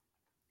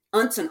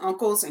aunts and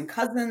uncles and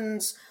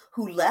cousins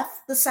who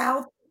left the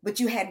South, but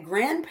you had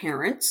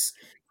grandparents,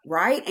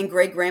 right? And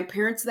great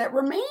grandparents that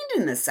remained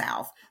in the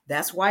South.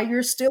 That's why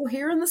you're still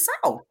here in the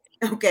South.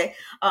 Okay.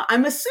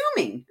 I'm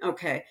assuming,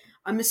 okay.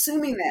 I'm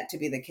assuming that to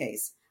be the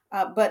case.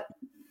 But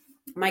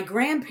my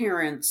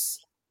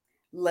grandparents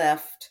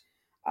left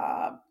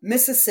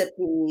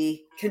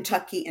Mississippi,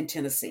 Kentucky, and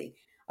Tennessee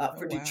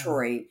for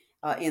Detroit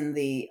in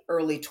the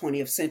early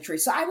 20th century.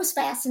 So I was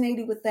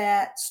fascinated with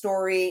that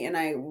story and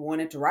I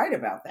wanted to write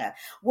about that.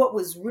 What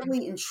was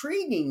really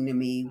intriguing to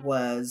me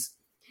was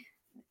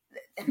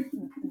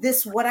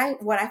what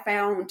I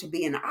found to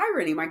be an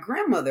irony. My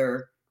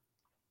grandmother,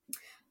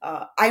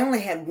 I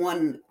only had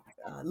one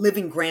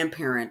living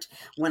grandparent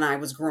when I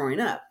was growing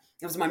up.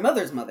 It was my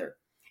mother's mother.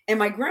 And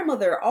my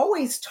grandmother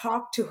always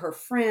talked to her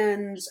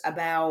friends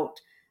about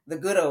the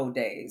good old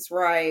days,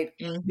 right?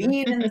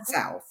 Being in the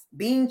South,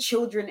 being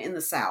children in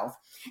the South.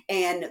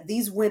 And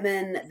these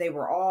women, they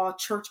were all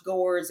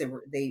churchgoers.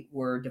 They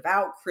were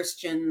devout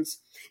Christians.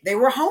 They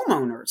were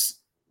homeowners.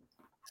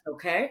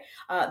 Okay.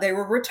 They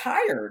were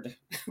retired.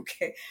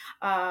 Okay.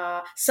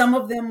 Some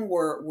of them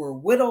were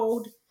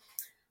widowed.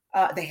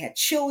 They had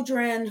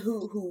children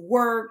who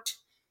worked.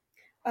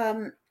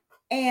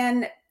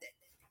 And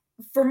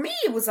for me,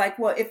 it was like,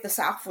 well, if the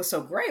South was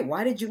so great,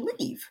 why did you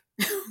leave?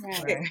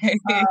 Okay.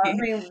 I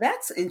mean,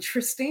 that's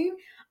interesting.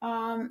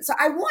 So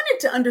I wanted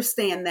to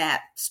understand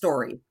that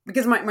story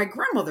because my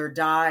grandmother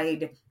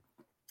died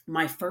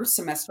my first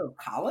semester of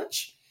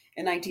college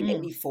in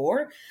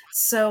 1984.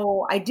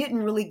 So I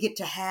didn't really get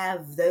to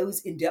have those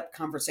in-depth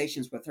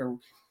conversations with her.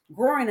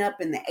 Growing up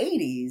in the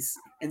 80s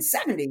and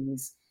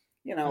 70s,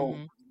 you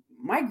know,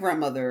 my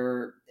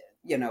grandmother,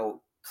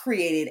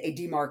 created a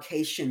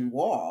demarcation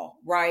wall,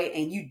 right?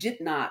 And you did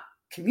not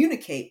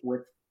communicate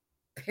with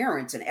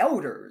parents and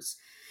elders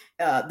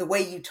the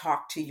way you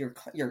talk to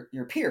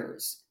your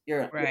peers.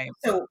 Right.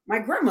 So my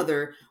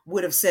grandmother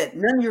would have said,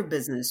 "None of your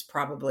business."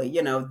 Probably,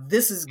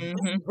 this is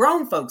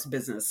grown folks'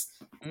 business.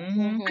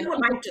 I would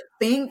like to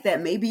think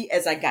that maybe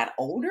as I got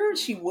older,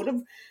 she would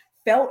have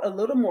felt a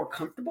little more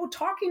comfortable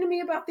talking to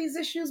me about these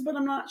issues, but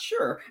I'm not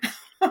sure.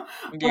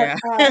 Yeah,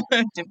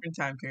 different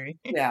time period.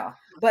 Yeah.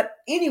 But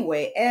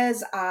anyway,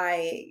 as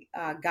I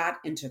got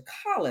into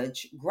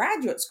college,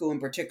 graduate school in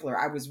particular,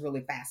 I was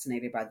really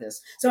fascinated by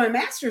this. So my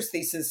master's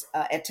thesis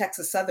at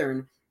Texas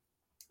Southern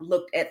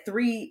looked at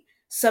 3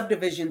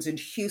 subdivisions in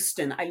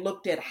Houston. I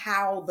looked at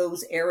how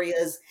those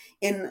areas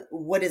in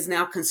what is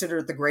now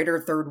considered the greater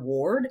Third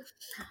Ward,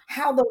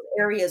 how those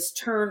areas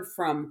turned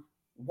from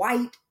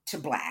white to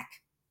black.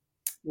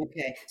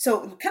 Okay,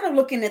 so kind of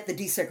looking at the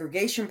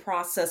desegregation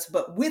process,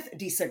 but with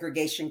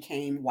desegregation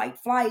came white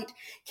flight,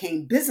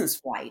 came business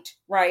flight,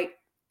 right?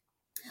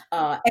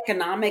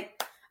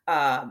 Economic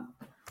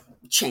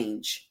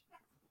change,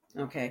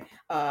 okay,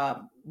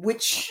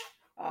 which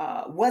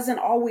wasn't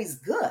always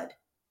good.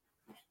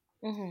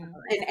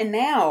 And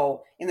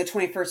now in the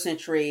 21st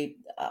century,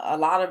 a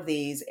lot of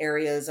these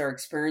areas are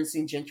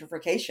experiencing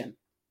gentrification,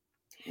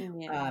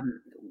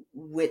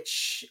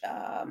 which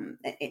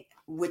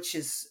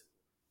is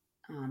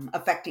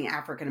affecting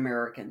African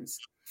Americans,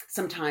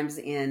 sometimes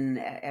in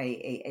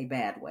a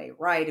bad way,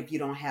 right? If you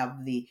don't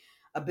have the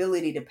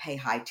ability to pay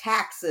high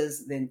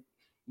taxes, then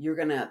you're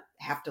going to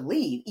have to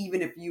leave,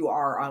 even if you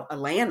are a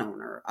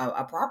landowner,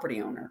 a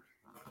property owner.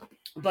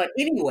 But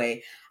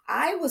anyway,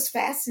 I was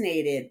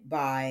fascinated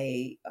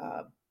by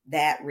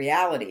that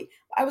reality.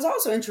 I was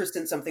also interested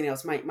in something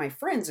else. My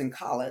friends in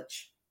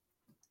college,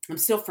 I'm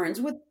still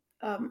friends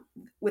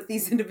with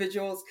these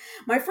individuals.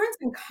 My friends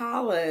in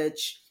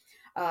college,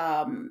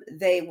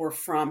 they were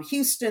from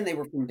Houston, they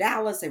were from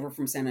Dallas, they were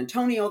from San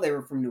Antonio, they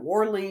were from New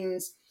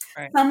Orleans.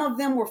 Right. Some of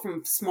them were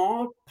from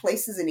small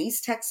places in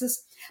East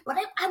Texas. But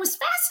I was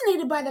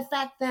fascinated by the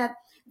fact that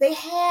they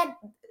had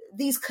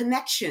these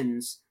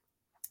connections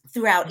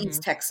throughout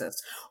East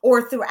Texas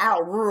or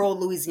throughout rural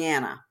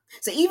Louisiana.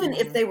 So even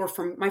if they were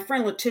from, my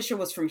friend Letitia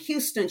was from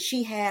Houston,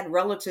 she had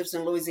relatives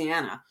in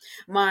Louisiana.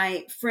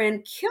 My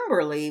friend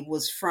Kimberly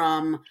was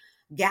from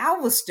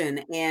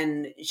Galveston,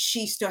 and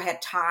she still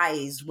had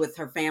ties with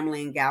her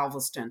family in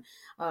Galveston.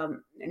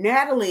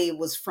 Natalie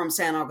was from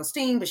San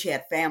Augustine, but she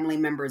had family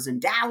members in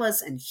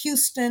Dallas and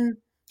Houston.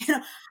 You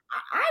know,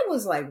 I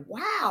was like,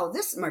 wow,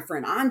 my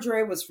friend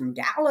Andre was from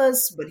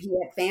Dallas, but he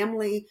had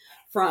family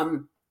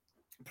from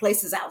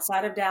places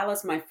outside of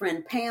Dallas. My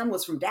friend Pam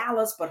was from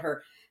Dallas, but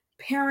her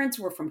parents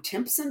were from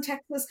Timpson,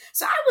 Texas.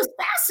 So I was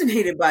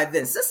fascinated by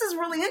this. This is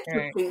really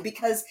interesting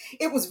because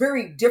it was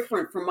very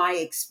different from my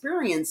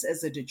experience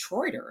as a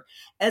Detroiter.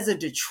 As a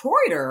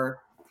Detroiter,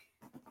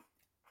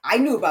 I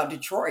knew about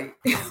Detroit.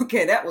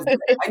 Okay, that was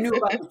I knew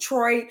about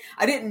Detroit.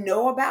 I didn't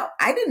know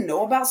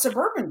about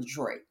suburban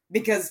Detroit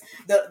because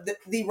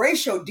the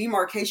racial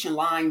demarcation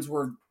lines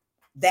were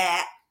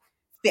that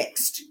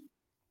fixed.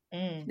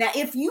 Now,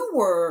 if you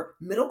were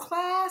middle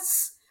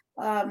class,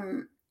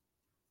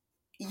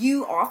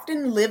 you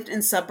often lived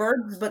in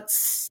suburbs, but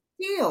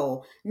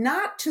still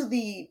not to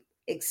the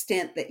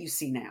extent that you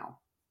see now.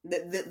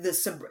 The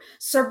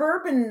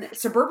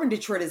suburban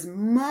Detroit is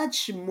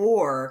much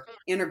more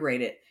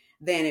integrated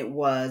than it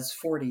was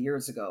 40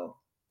 years ago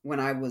when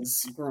I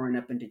was growing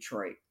up in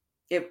Detroit.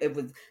 It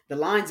was, the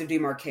lines of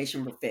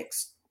demarcation were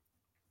fixed.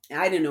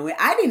 I didn't know it.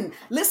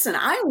 Listen,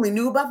 I only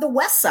knew about the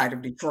west side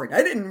of Detroit.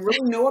 I didn't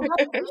really know about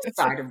the east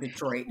side of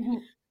Detroit.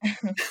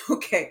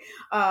 Okay.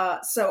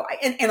 So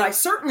I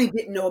certainly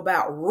didn't know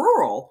about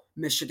rural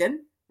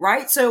Michigan,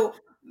 right? So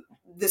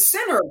the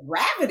center of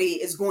gravity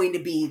is going to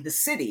be the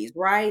cities,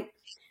 right?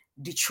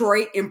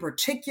 Detroit in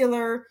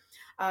particular,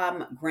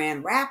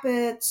 Grand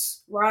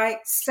Rapids, right?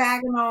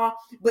 Saginaw.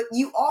 But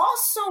you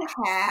also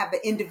have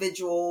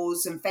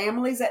individuals and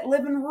families that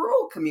live in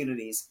rural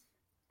communities.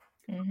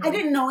 I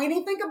didn't know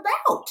anything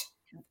about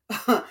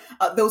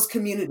those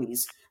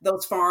communities,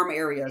 those farm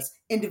areas,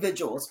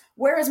 individuals,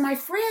 whereas my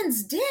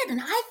friends did.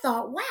 And I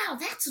thought, wow,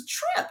 that's a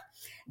trip.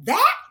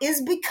 That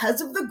is because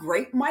of the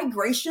Great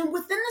Migration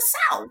within the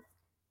South.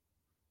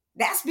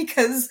 That's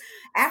because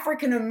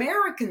African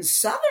American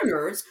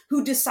Southerners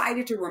who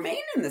decided to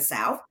remain in the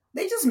South,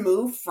 they just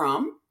moved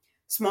from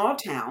small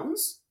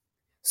towns,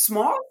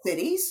 small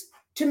cities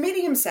to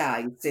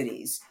medium-sized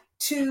cities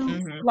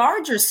to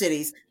larger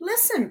cities.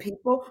 Listen,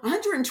 people,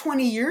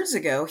 120 years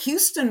ago,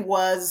 Houston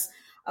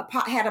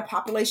had a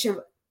population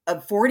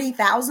of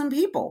 40,000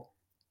 people.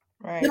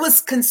 Right. It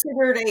was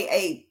considered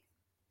a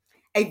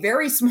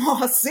very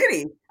small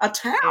city, a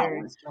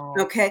town.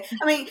 Okay.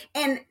 I mean,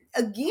 and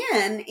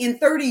again, in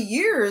 30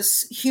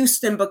 years,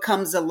 Houston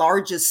becomes the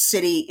largest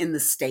city in the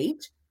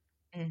state.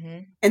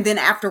 And then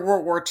after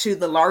World War II,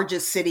 the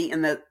largest city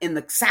in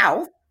the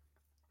South.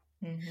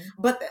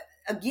 But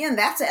again,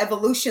 that's an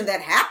evolution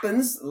that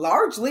happens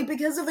largely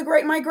because of the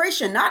Great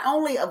Migration, not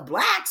only of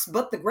Blacks,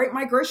 but the Great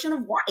Migration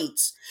of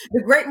whites,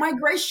 the Great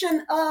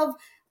Migration of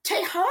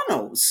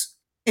Tejanos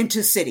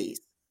into cities.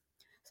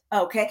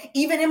 Okay.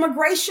 Even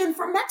immigration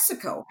from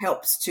Mexico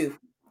helps to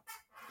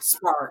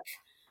spark,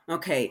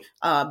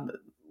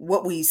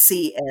 what we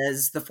see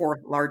as the fourth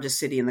largest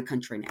city in the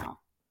country now.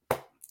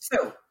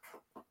 So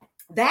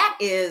that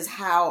is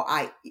how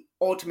I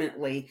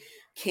ultimately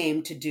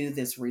came to do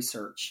this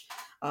research.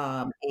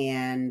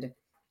 And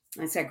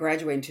I said I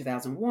graduated in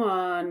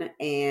 2001,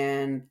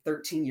 and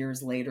 13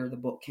 years later, the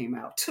book came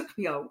out. Took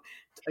me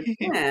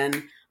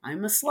again,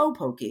 I'm a slow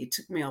pokey. It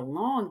took me a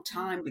long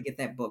time to get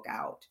that book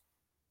out.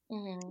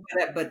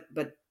 But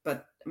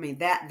I mean,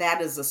 that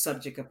is the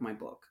subject of my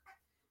book.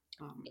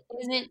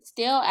 Is it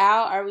still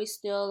out? Are we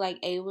still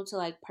able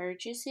to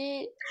purchase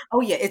it? Oh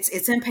yeah, it's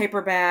in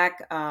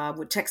paperback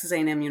with Texas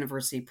A&M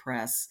University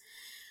Press,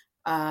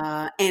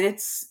 and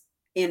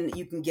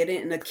you can get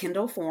it in a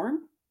Kindle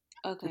form,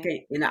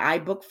 okay, in an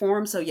iBook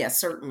form. So yes,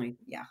 certainly,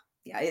 yeah.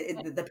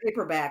 The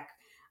paperback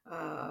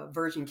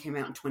version came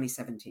out in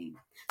 2017,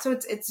 so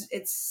it's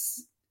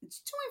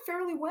doing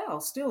fairly well.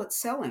 Still, it's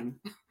selling.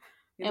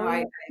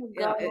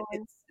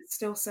 It's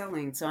still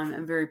selling, so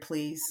I'm very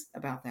pleased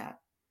about that.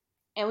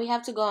 And we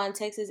have to go on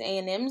Texas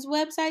A&M's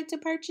website to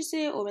purchase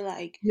it, or No.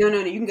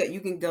 You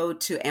can go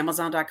to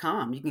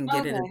Amazon.com. You can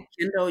get it as a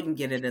Kindle. You can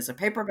get it as a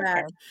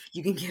paperback.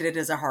 You can get it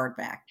as a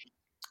hardback.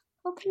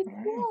 Okay,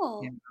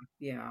 cool.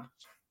 Yeah.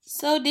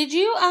 So did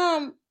you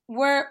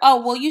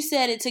you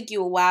said it took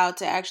you a while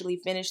to actually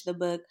finish the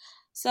book.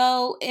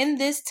 So in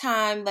this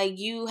time, like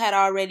you had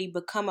already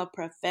become a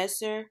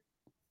professor,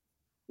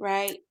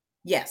 right?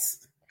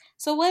 Yes.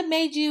 So what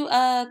made you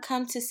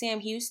come to Sam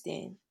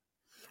Houston?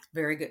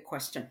 Very good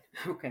question.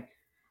 Okay.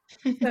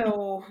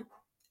 So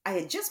I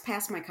had just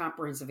passed my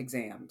comprehensive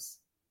exams,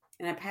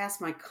 and I passed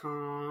my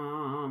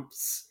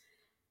comps,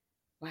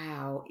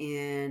 wow,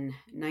 in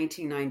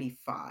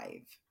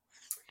 1995.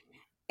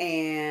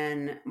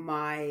 And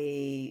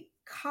my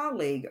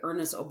colleague,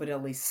 Ernest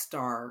Obedelli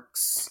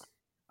Starks,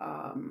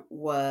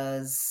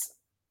 was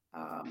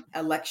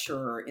a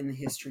lecturer in the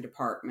history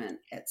department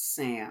at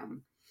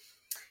SAM.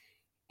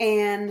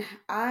 And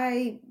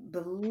I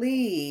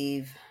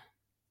believe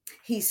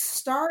he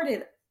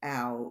started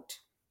out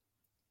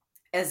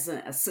as an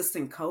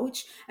assistant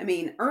coach. I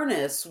mean,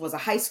 Ernest was a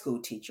high school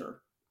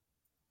teacher,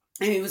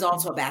 and he was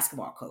also a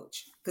basketball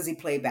coach because he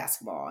played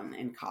basketball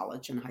in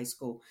college and high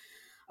school.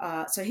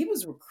 So he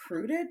was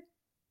recruited,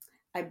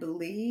 I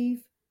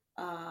believe,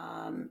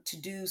 to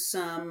do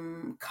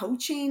some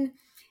coaching.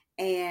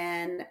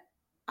 And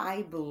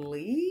I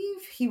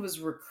believe he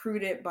was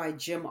recruited by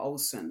Jim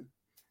Olson,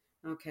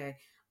 okay,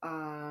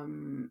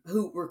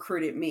 who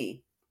recruited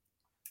me.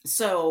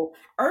 So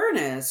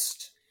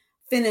Ernest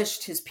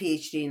finished his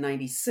PhD in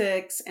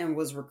 96 and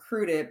was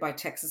recruited by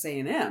Texas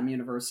A&M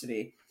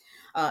University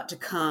to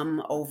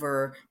come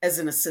over as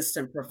an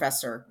assistant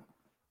professor.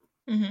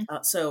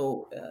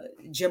 So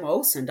Jim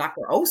Olson,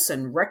 Dr.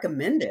 Olson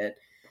recommended,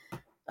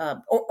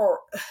 or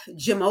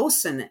Jim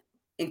Olson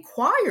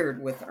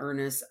inquired with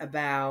Ernest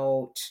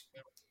about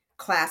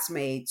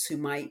classmates who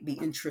might be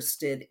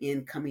interested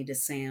in coming to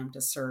SAM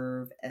to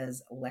serve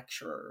as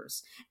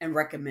lecturers and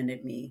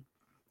recommended me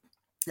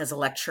as a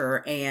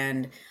lecturer.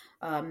 And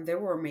there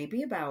were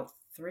maybe about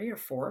 3 or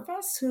 4 of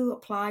us who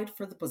applied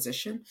for the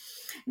position.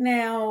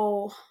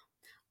 Now,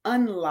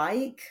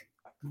 unlike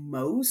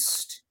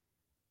most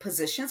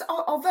positions,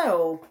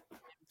 although,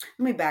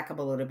 let me back up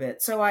a little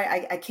bit. So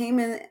I came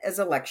in as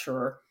a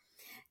lecturer,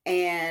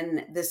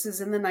 and this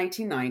is in the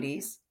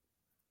 1990s.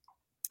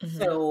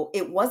 So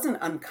it wasn't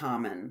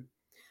uncommon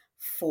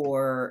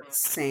for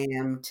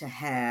SAM to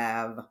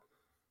have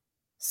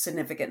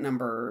significant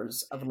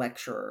numbers of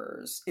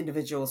lecturers,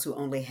 individuals who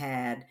only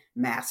had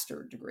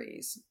master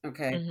degrees.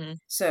 Okay.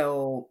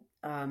 So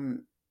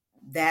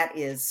that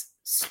is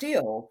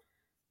still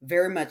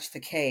very much the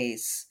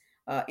case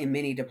in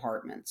many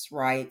departments,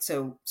 right?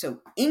 So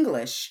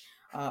English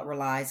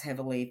relies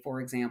heavily, for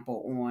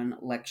example, on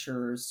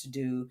lecturers to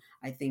do,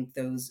 I think,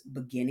 those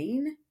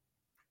beginning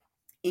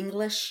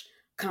English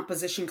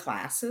composition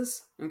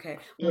classes. Okay.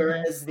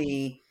 Whereas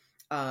the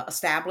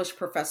established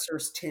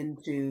professors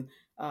tend to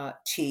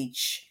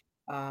teach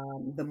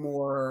the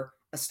more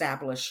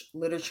established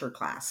literature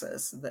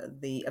classes,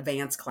 the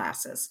advanced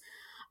classes.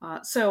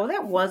 So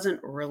that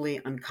wasn't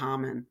really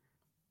uncommon.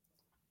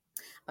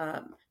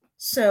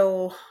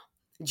 So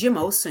Jim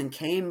Olson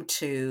came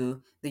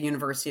to the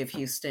University of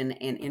Houston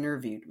and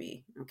interviewed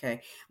me,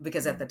 okay,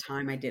 because at the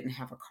time I didn't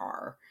have a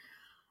car.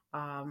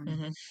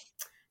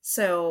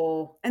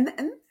 So, and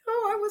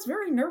I was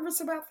very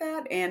nervous about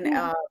that, and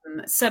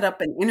set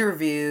up an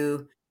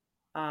interview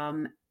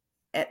um,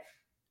 at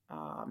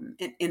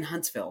in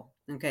Huntsville,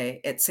 okay,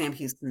 at Sam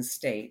Houston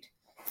State.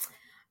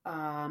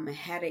 I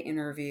had an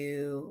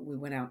interview. We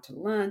went out to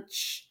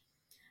lunch.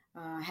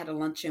 Had a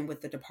luncheon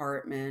with the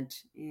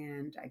department,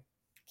 and I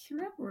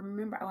cannot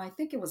remember. Oh, I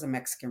think it was a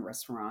Mexican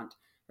restaurant.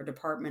 Our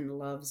department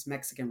loves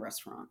Mexican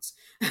restaurants.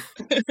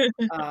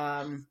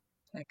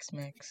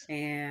 Tex-Mex.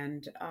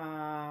 And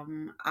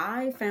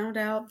I found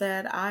out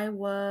that I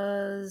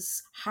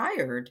was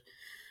hired.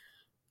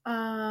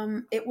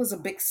 It was a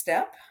big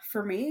step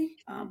for me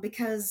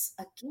because,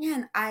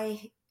 again,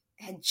 I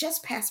had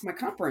just passed my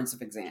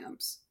comprehensive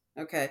exams.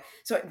 Okay.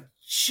 So it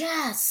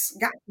just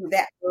got through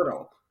that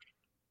hurdle.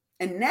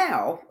 And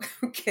now,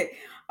 okay,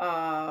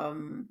 I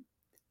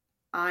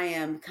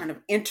am kind of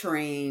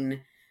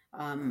entering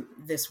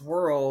this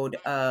world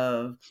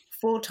of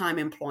full-time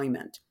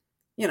employment.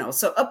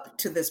 So up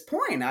to this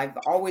point, I've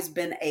always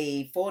been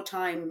a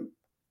full-time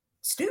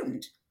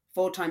student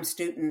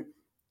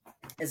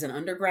as an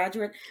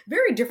undergraduate.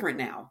 Very different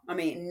now. I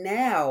mean,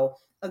 now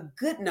a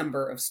good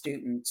number of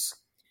students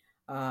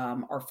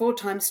are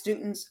full-time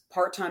students,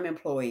 part-time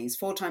employees,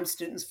 full-time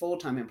students,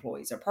 full-time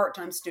employees, or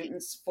part-time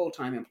students,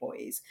 full-time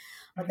employees.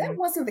 That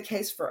wasn't the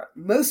case for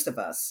most of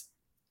us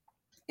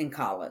in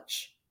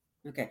college.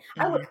 Okay.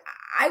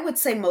 I would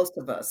say most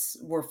of us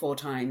were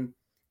full-time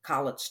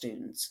college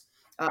students.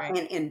 Right.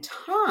 And in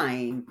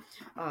time,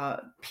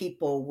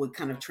 people would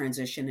kind of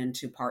transition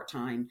into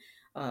part-time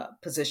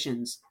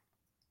positions.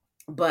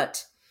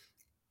 But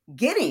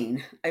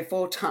getting a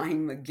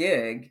full-time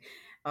gig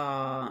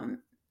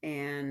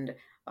and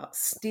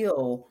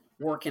still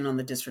working on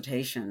the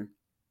dissertation,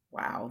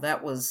 wow,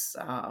 that was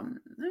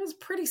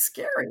pretty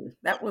scary.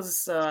 That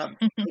was a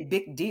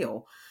big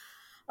deal.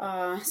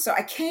 So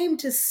I came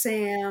to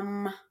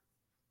Sam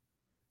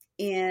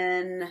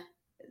in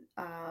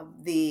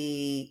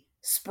the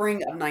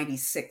spring of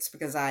 96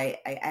 because I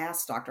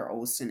asked Dr.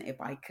 Olson if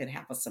I could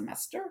have a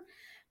semester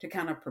to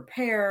kind of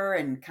prepare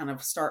and kind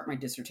of start my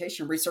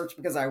dissertation research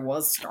because I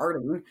was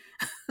starting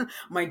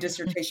my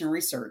dissertation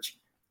research.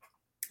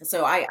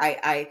 So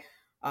I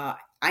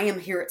am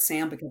here at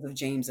SAM because of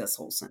James S.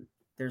 Olson.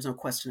 There's no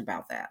question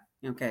about that.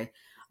 Okay,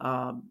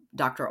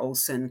 Dr.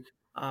 Olson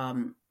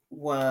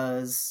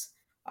was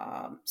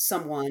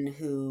someone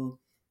who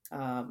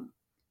um,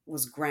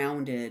 was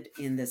grounded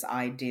in this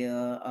idea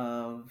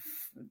of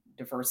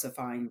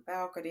diversifying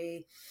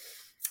faculty,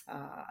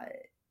 uh,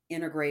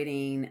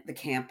 integrating the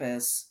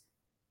campus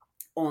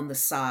on the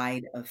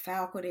side of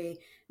faculty.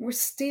 We're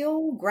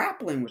still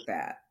grappling with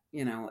that,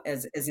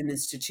 as an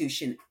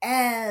institution,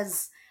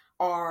 as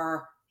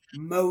are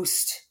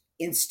most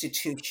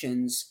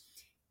institutions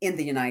in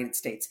the United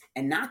States,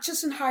 and not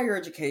just in higher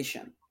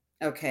education.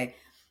 Okay.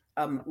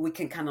 We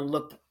can kind of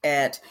look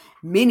at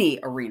many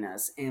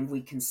arenas and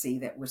we can see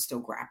that we're still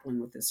grappling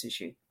with this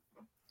issue.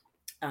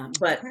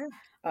 But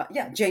Okay.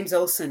 yeah, James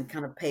Olson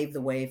kind of paved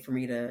the way for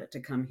me to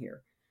come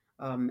here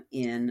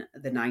in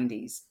the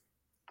 90s,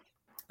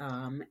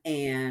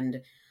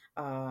 and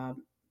uh,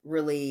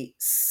 really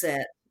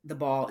set the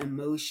ball in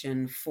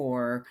motion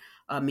for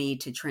me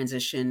to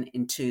transition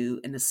into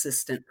an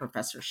assistant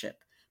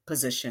professorship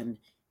position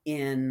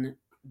in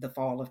the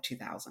fall of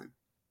 2000.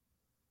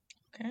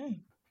 Okay.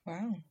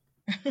 Wow.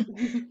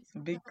 It's a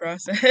big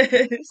process.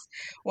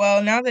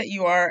 Well, now that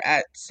you are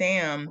at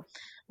SAM,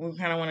 we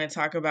kind of want to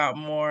talk about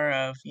more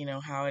of,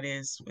 how it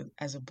is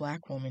as a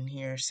Black woman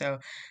here. So,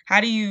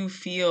 how do you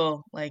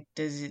feel? Like,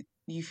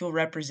 you feel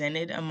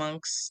represented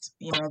amongst,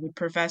 the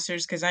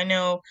professors? Because I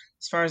know,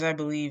 as far as I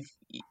believe,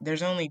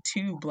 there's only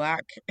two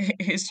Black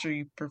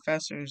history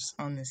professors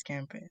on this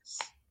campus.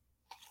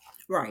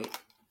 Right.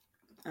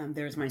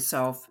 There's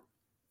myself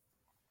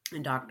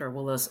and Dr.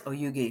 Willis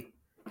Oyugi,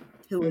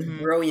 who is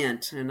Mm-hmm.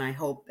 brilliant. And I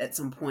hope at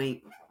some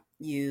point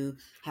you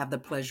have the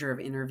pleasure of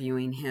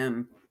interviewing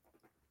him.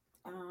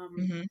 Um,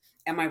 Mm-hmm.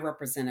 am I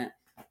represented?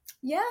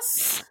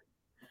 Yes.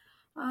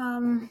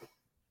 Um,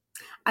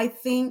 I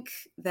think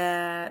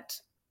that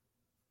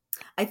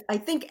I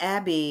think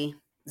Abby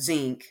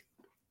Zink,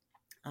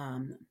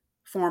 um,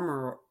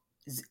 former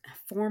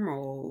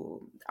former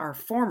our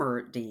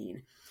former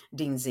Dean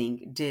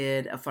Zink,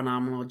 did a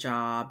phenomenal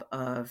job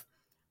of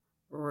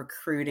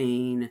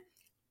recruiting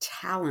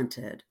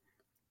talented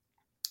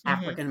Mm-hmm.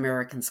 African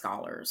American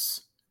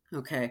scholars.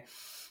 Okay,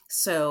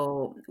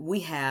 so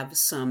we have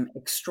some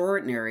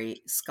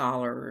extraordinary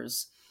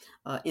scholars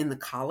in the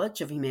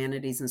College of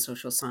Humanities and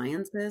Social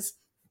Sciences.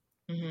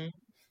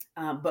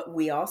 Mm-hmm. But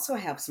we also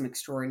have some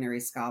extraordinary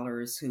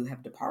scholars who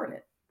have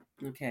departed.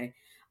 Okay.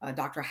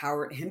 Dr.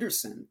 Howard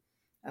Henderson,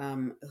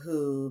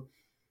 who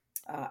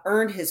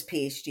earned his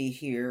PhD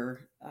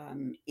here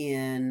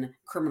in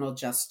criminal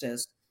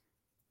justice,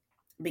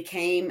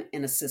 became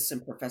an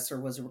assistant professor,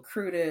 was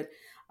recruited,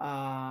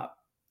 uh,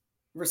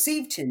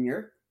 received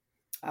tenure,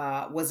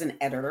 was an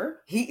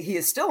editor. He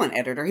is still an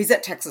editor. He's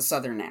at Texas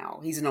Southern now.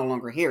 He's no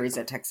longer here. He's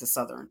at Texas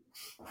Southern,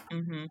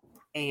 Mm-hmm.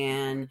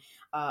 and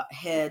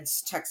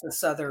heads Texas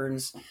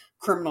Southern's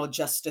criminal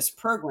justice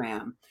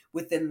program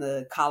within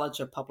the College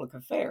of Public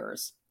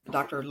Affairs.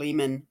 Dr.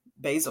 Lehman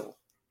Basil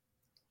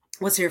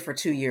was here for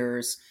 2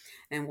 years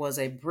and is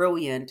a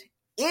brilliant,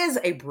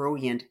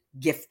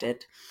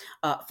 gifted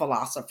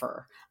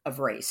philosopher of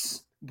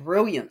race,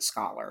 brilliant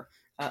scholar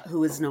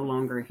who is no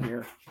longer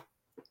here.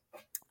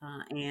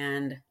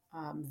 And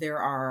there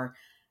are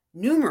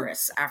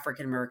numerous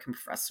African American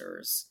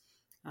professors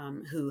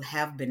who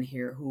have been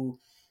here who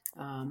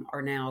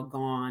are now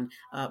gone.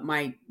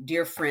 My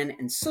dear friend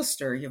and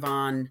sister,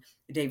 Yvonne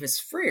Davis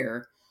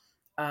Freer,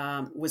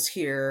 was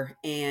here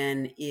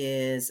and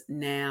is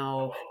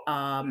now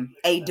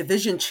a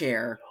division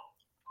chair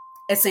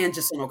at San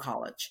Jacinto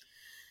College.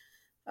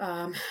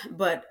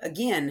 But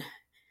again,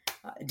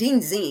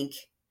 Dean Zink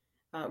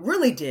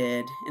really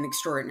did an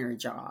extraordinary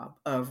job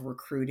of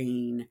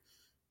recruiting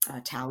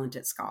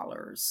talented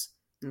scholars.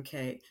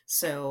 Okay,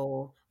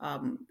 so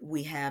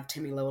we have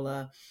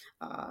Temilola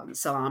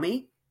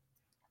Salami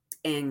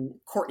and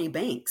Courtney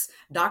Banks,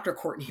 Dr.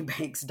 Courtney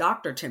Banks,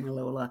 Dr.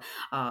 Temilola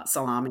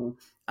Salami,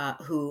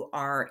 who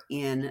are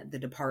in the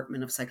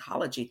Department of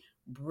Psychology,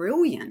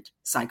 brilliant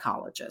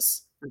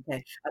psychologists.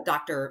 Okay,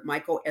 Dr.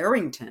 Michael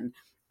Arrington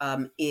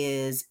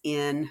is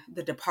in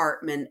the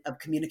Department of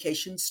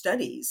Communication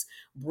Studies,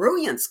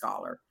 brilliant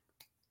scholar,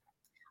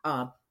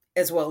 uh,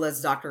 as well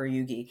as Dr.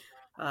 Yugi.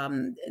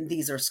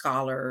 These are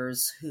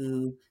scholars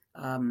who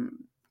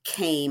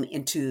came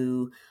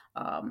into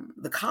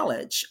the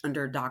college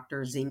under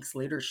Dr. Zink's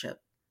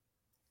leadership.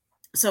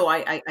 So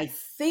I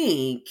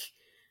think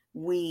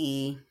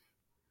we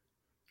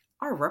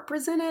are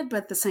represented, but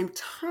at the same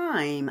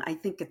time, I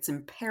think it's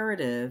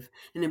imperative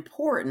and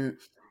important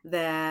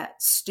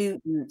that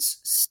students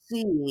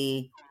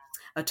see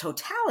a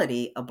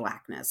totality of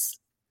Blackness.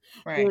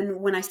 Right.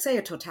 And when I say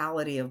a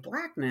totality of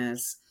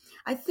Blackness,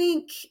 I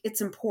think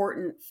it's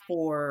important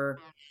for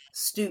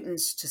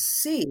students to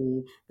see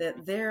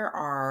that there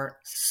are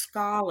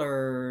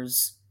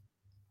scholars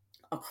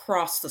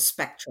across the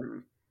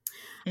spectrum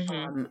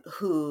Mm-hmm.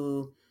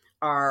 who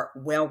are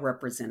well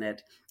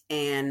represented.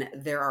 And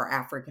there are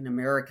African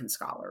American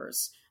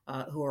scholars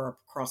who are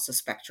across the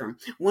spectrum.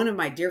 One of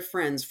my dear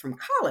friends from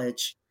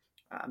college,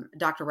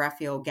 Dr.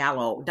 Raphael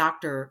Gallo,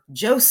 Dr.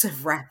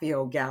 Joseph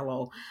Raphael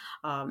Gallo,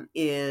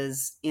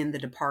 is in the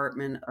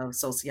Department of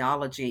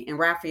Sociology. And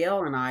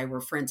Raphael and I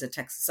were friends at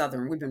Texas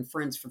Southern. We've been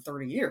friends for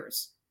 30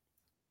 years.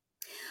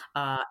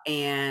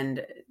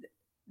 And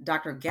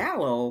Dr.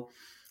 Gallo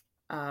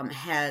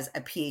has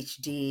a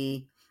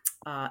PhD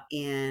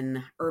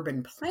in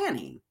urban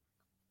planning.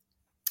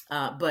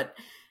 But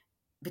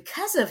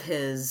because of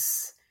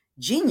his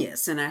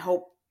genius, and I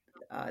hope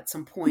at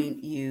some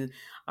point you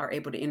are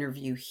able to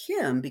interview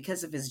him,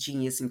 because of his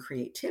genius and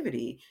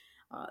creativity,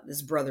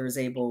 this brother is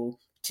able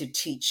to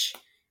teach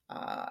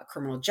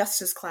criminal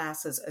justice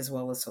classes as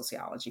well as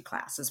sociology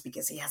classes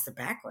because he has the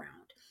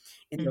background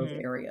in those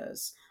Mm-hmm.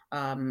 areas,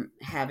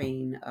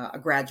 having a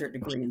graduate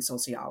degree in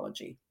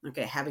sociology,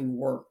 okay, having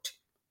worked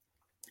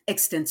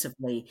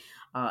extensively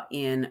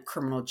in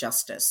criminal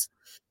justice.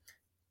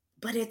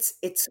 But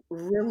it's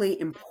really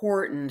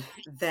important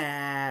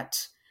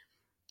that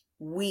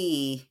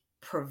we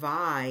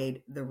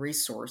provide the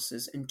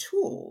resources and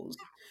tools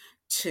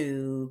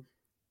to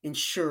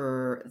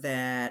ensure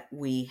that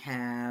we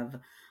have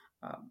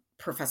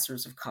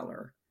professors of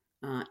color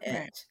at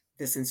Right.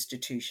 this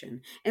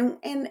institution.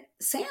 And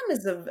Sam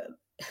is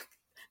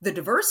the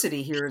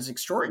diversity here is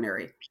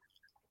extraordinary.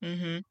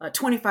 Mm-hmm.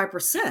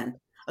 25%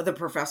 of the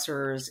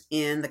professors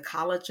in the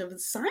College of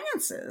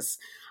Sciences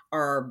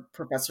are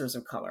professors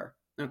of color.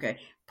 Okay,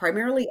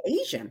 primarily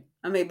Asian.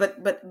 I mean,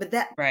 but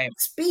that Right.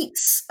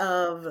 speaks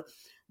of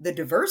the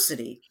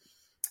diversity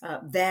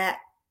that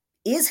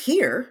is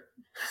here,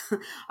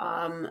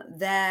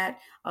 that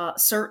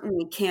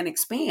certainly can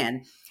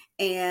expand,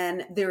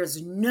 and there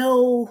is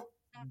no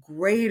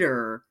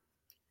greater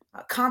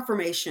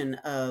confirmation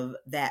of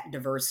that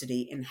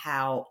diversity and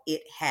how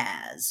it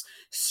has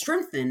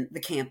strengthened the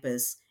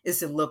campus is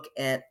to look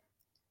at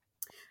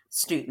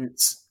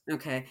students.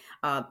 Okay.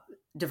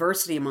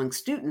 Diversity among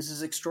students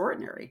is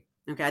extraordinary.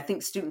 Okay. I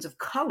think students of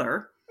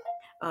color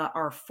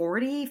are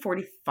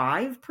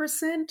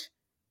 45%.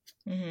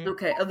 Mm-hmm.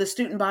 Okay. Of the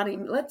student body.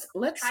 Let's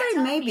say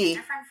maybe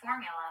different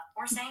formula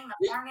or saying the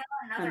formula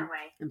another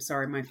way. I'm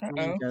sorry, my phone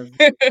Uh-oh. does.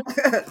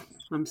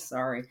 I'm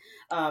sorry.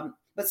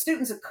 But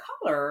students of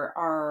color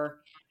are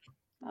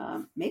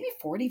maybe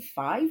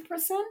 45%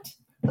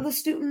 of the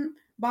student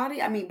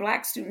body. I mean,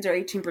 Black students are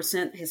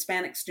 18%,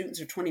 Hispanic students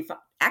are 25.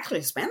 Actually,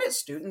 Hispanic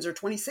students are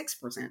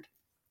 26%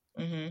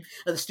 Mm-hmm. of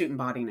the student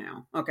body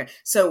now. Okay,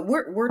 so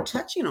we're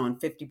touching on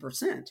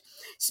 50%.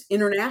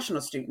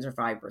 International students are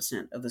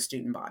 5% of the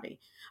student body.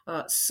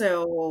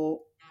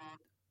 So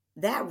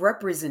that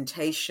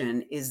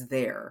representation is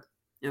there.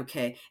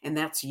 Okay, and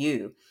that's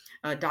you.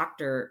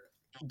 Dr.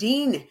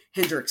 Dean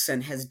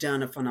Hendrickson has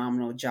done a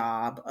phenomenal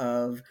job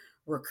of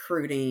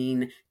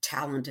recruiting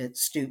talented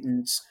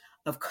students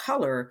of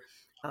color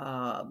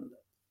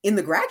in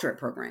the graduate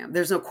program.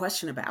 There's no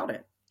question about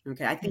it.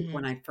 Okay, I think Mm-hmm.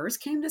 when I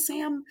first came to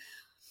Sam,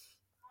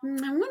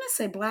 I want to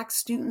say Black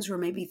students were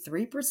maybe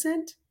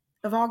 3%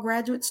 of all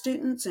graduate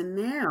students, and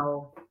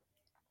now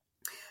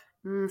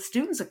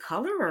students of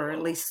color are at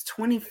least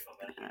 25%.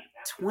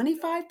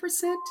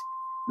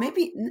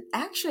 Maybe,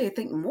 actually, I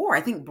think more.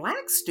 I think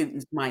Black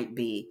students might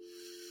be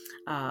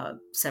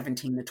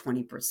 17 to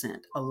 20%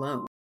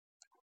 alone.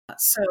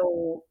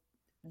 So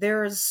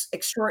there's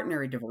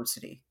extraordinary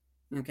diversity,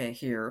 okay,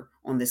 here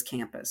on this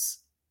campus.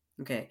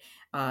 Okay.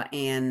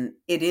 And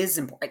it is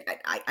important.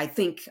 I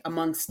think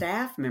among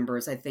staff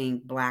members, I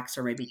think Blacks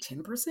are maybe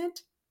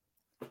 10%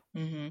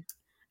 Mm-hmm.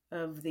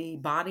 of the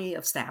body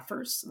of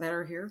staffers that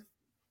are here.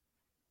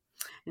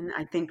 And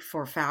I think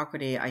for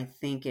faculty, I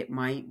think it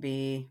might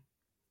be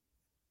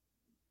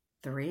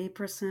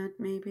 3%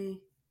 maybe.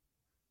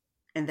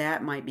 And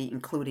that might be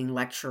including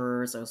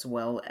lecturers as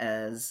well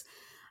as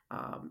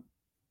um,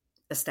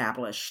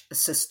 established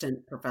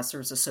assistant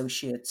professors,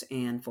 associates,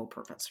 and full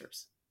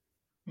professors.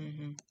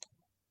 Mm-hmm.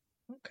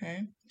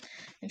 Okay.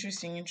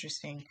 Interesting,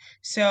 interesting.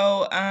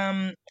 So,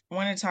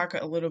 want to talk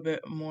a little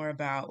bit more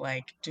about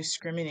like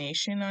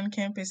discrimination on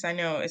campus. I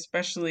know,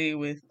 especially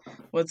with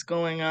what's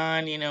going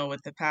on,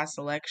 with the past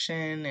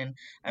election, and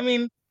I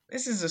mean,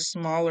 this is a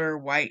smaller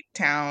white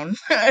town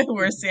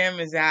where Sam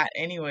is at,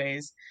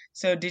 anyways.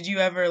 So, did you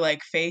ever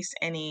like face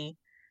any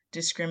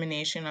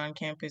discrimination on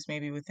campus,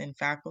 maybe within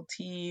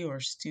faculty or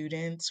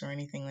students or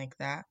anything like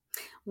that?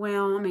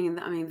 Well, I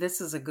mean,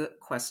 this is a good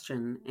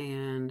question,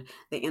 and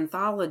the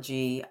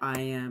anthology I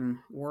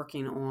am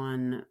working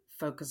on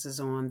focuses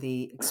on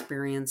the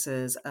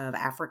experiences of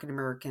African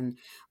American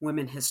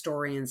women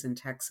historians in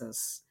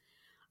Texas.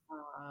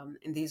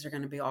 And these are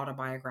going to be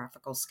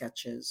autobiographical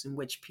sketches in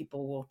which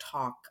people will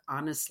talk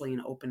honestly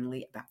and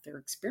openly about their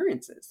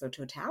experiences, the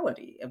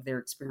totality of their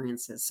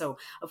experiences. So,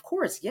 of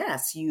course,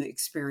 yes, you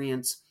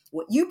experience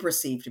what you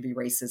perceive to be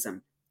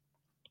racism.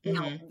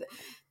 Now, Mm-hmm.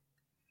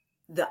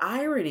 the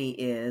irony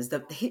is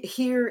that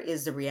here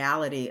is the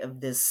reality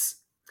of this.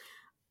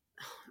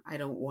 I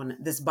don't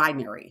want this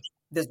binary.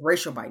 this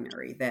racial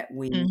binary that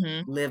we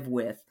Mm-hmm. live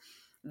with,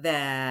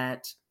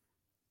 that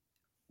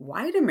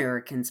white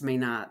Americans may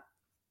not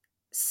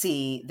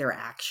see their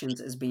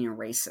actions as being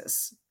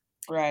racist,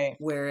 Right.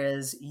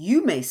 whereas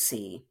you may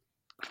see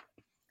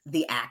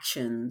the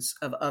actions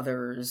of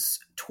others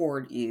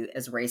toward you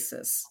as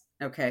racist.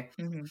 Okay.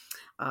 Mm-hmm.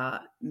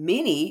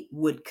 Many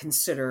would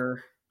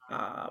consider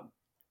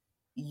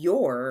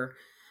your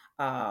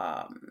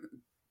um,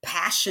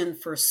 passion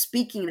for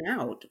speaking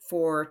out,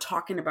 for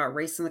talking about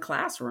race in the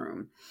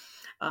classroom,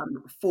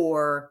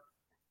 for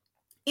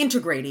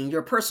integrating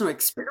your personal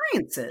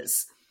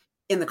experiences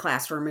in the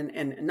classroom,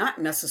 and not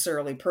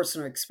necessarily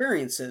personal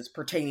experiences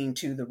pertaining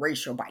to the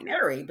racial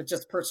binary, but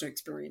just personal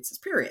experiences,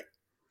 period.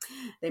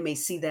 They may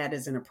see that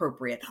as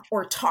inappropriate,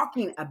 or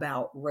talking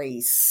about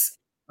race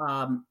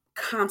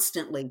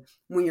constantly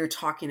when you're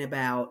talking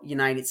about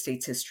United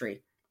States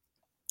history.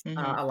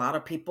 Mm-hmm. A lot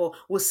of people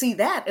will see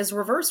that as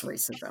reverse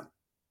racism.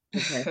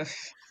 Okay.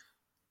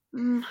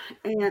 Mm,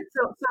 And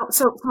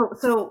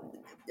so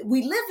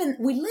we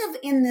live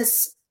in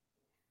this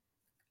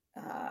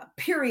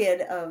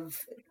period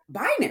of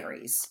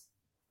binaries.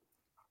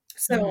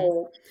 Mm-hmm.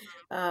 So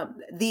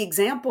the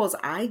examples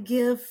I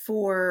give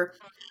for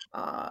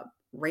uh,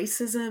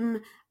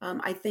 racism,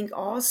 I think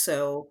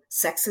also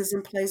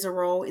sexism plays a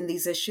role in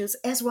these issues,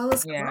 as well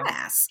as Yeah.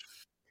 class.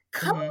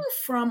 Coming Mm-hmm.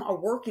 from a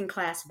working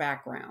class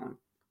background,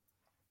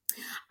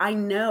 I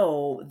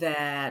know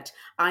that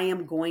I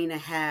am going to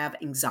have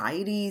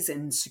anxieties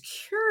and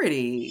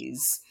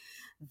insecurities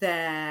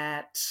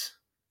that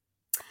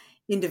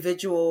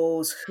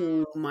individuals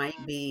who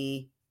might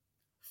be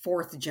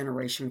fourth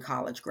generation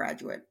college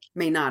graduate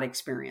may not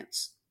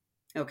experience.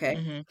 Okay.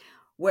 Mm-hmm.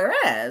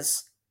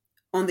 Whereas,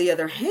 on the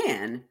other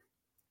hand,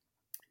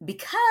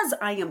 because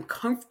I am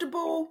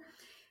comfortable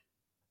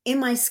in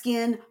my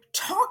skin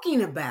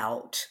talking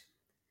about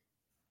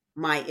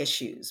my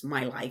issues,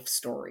 my life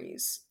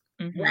stories,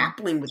 Mm-hmm.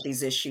 grappling with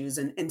these issues,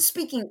 and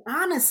speaking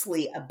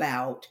honestly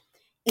about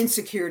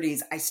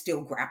insecurities I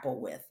still grapple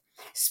with,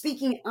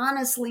 speaking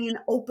honestly and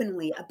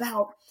openly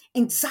about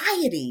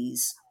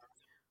anxieties,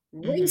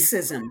 Mm-hmm.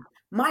 racism,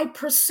 my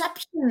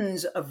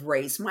perceptions of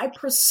race, my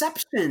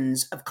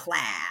perceptions of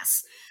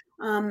class.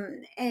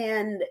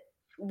 And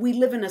we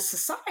live in a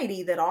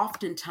society that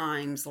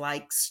oftentimes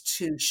likes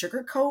to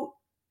sugarcoat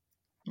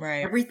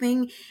Right.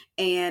 everything,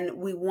 and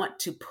we want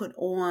to put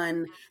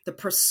on the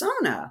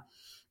persona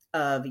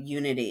of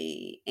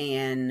unity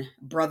and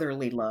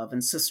brotherly love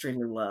and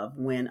sisterly love,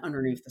 when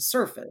underneath the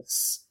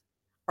surface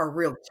are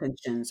real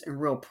tensions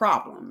and real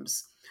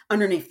problems.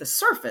 Underneath the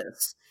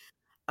surface,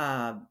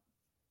 uh,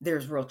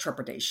 there's real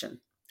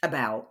trepidation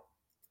about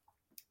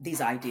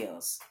these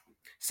ideas.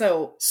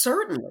 So,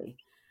 certainly,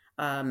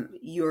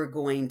 you're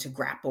going to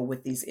grapple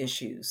with these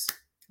issues.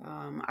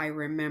 I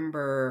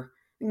remember,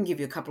 I can give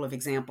you a couple of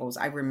examples.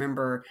 I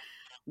remember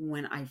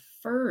when I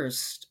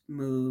first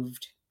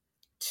moved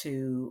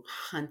to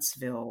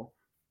Huntsville,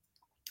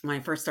 when I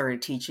first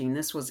started teaching,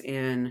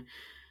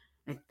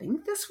 I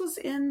think this was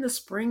in the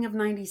spring of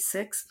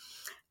 96.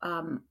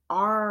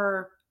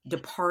 Our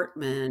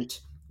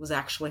department was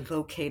actually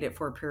located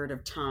for a period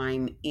of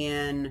time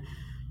in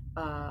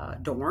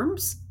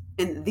dorms,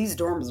 and these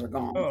dorms are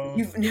gone. Oh.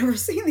 You've never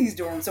seen these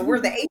dorms. So where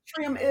the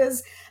atrium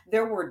is,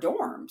 there were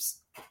dorms.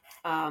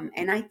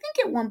 And I think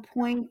at one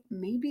point,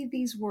 maybe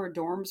these were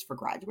dorms for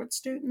graduate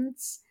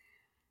students.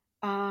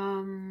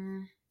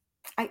 Um,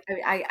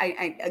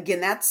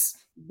 again,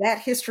 that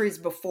history is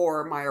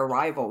before my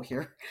arrival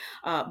here.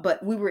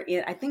 But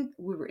I think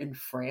we were in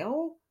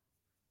Frail.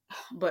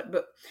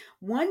 But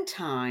one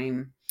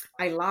time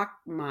I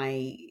locked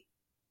myself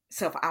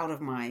out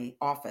of my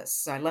office.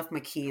 So I left my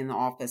key in the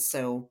office.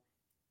 So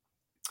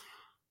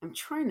I'm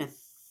trying to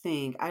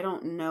think. I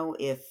don't know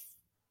if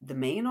the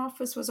main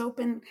office was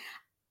open.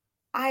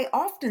 I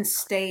often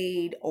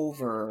stayed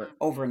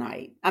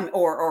overnight.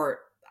 Or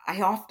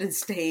I often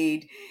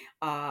stayed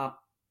uh,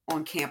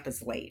 on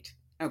campus late.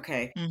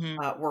 Okay,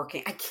 Mm-hmm.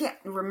 working. I can't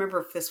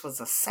remember if this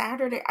was a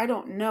Saturday. I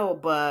don't know,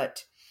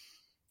 but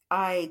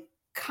I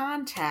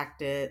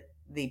contacted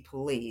the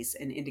police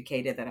and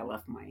indicated that I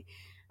left my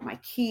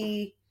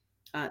key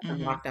Mm-hmm.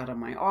 unlocked out of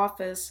my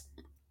office.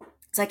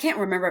 So I can't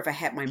remember if I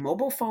had my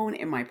mobile phone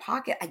in my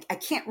pocket. I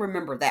can't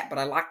remember that, but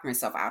I locked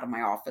myself out of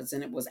my office,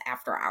 and it was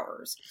after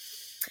hours.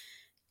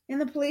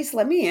 And the police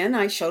let me in.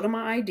 I showed them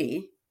my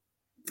ID.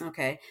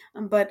 Okay.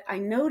 But I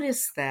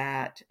noticed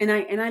that, and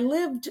I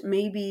lived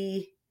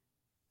maybe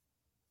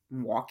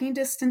walking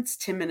distance,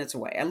 10 minutes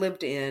away. I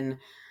lived in,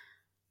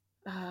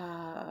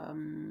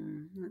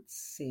 let's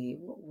see,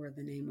 what were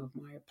the name of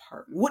my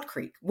apartment?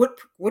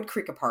 Wood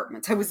Creek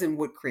Apartments. I was in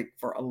Wood Creek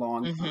for a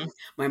long Mm-hmm. time.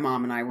 My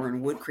mom and I were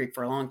in Wood Creek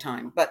for a long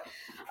time. But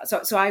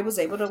so I was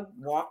able to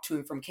walk to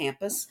and from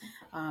campus,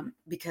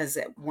 because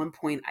at one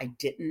point I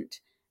didn't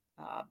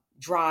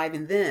drive.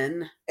 And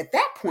then at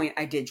that point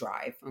I did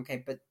drive.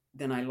 Okay. But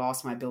then I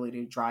lost my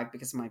ability to drive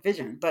because of my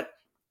vision. But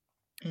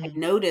I Mm-hmm.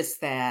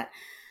 noticed that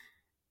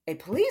a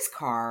police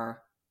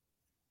car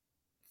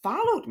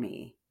followed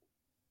me.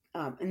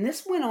 And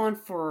this went on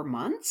for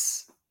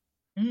months.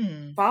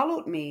 Mm.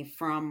 followed me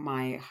from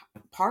my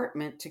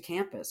apartment to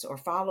campus, or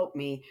followed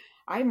me.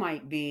 I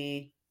might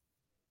be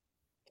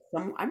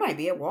I might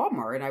be at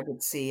Walmart and I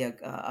would see a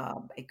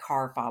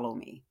car follow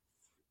me.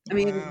 I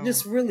mean, it was Wow.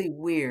 just really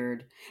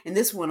weird. And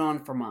this went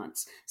on for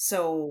months.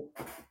 So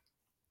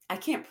I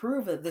can't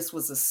prove that this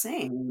was the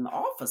same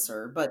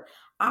officer, but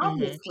Mhm.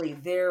 obviously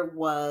there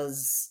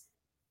was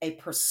a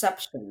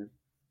perception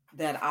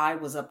that I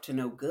was up to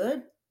no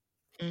good,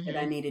 that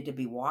I Mhm. needed to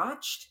be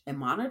watched and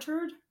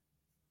monitored.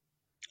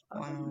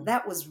 Wow.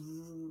 That was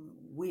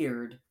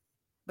weird,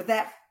 but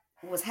that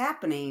was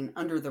happening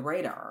under the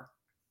radar,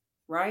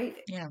 right?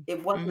 Yeah. It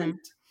Mhm. wasn't.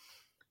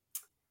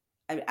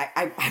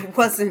 I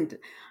wasn't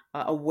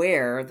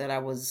aware that I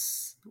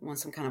was on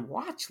some kind of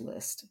watch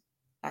list.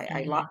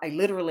 Mhm. I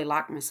literally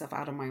locked myself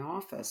out of my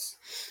office.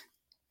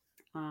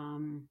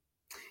 Um,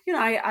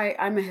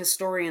 I'm a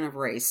historian of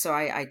race, so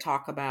I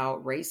talk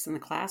about race in the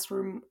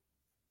classroom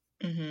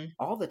Mhm.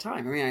 all the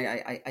time. I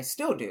mean, I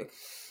still do.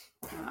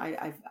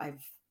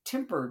 I've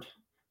tempered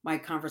my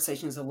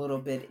conversations a little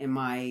bit in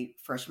my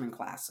freshman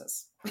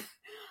classes,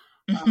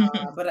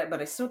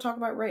 but I still talk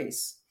about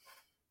race.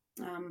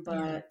 Yeah.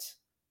 But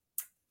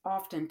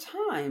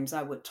oftentimes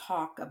I would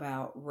talk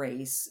about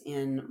race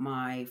in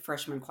my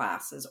freshman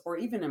classes or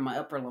even in my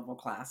upper level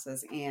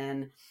classes,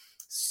 and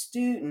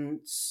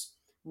students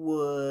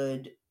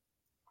would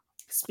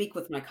speak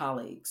with my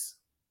colleagues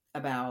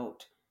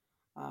about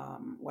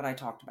what I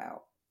talked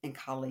about, and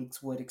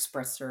colleagues would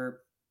express their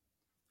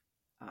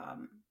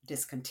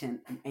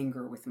discontent and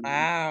anger with me.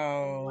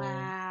 Wow.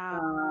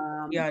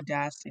 Wow. The Um,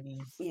 audacity.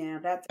 yeah,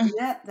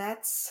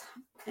 that's,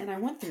 and I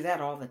went through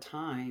that all the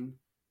time,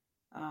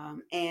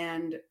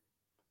 and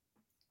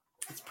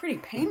it's pretty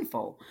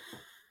painful.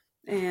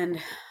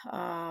 And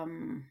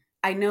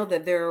I know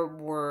that there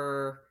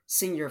were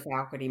senior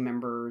faculty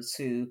members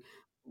who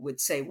would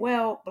say,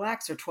 well,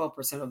 blacks are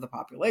 12% of the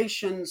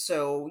population,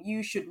 so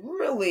you should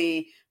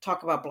really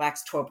talk about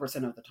blacks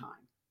 12% of the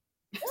time.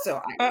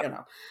 So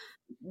Uh,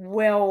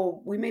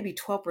 well, we may be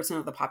 12%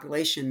 of the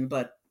population,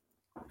 but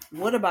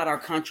what about our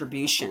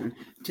contribution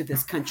to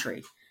this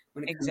country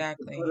when it comes to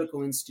exactly.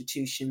 political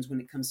institutions, when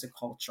it comes to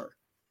culture,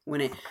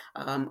 when it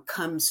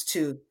comes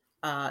to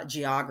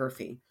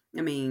geography?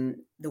 I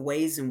mean, the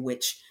ways in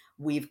which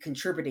we've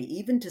contributed,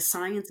 even to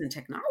science and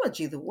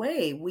technology, the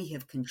way we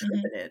have Mhm.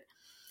 contributed,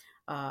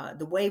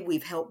 the way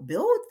we've helped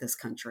build this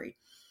country.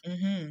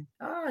 Mhm.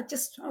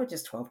 Just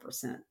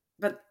 12%.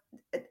 But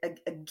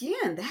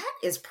again, that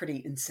is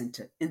pretty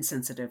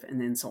insensitive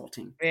and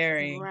insulting.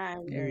 Very, Right.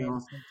 You very know,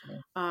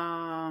 insensitive.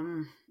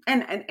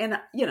 and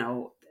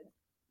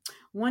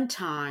one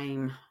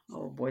time,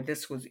 oh boy,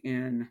 this was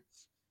in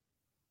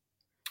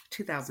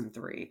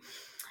 2003.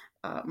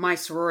 My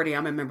sorority,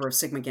 I'm a member of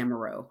Sigma Gamma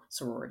Rho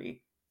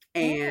sorority,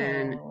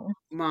 and Oh.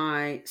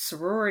 my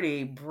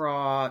sorority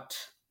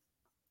brought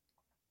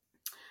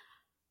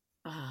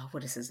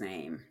what is his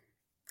name?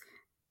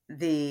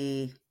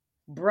 The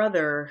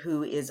brother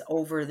who is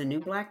over the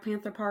new Black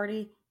Panther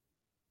Party.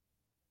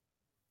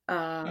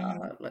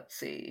 Mhm. Let's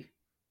see.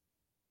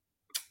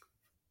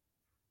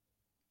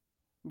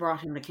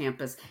 Brought him to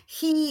campus.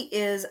 He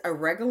is a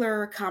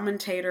regular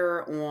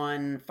commentator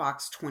on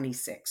Fox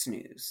 26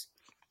 News.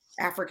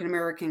 African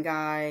American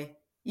guy.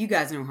 You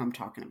guys know who I'm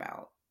talking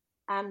about.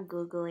 I'm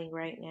Googling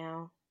right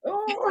now.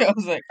 Oh, I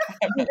was like,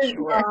 I'm not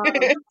sure.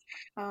 um,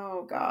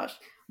 oh gosh.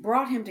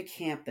 Brought him to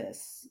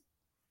campus,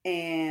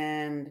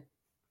 and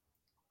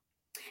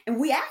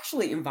we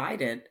actually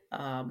invited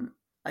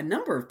a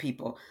number of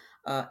people.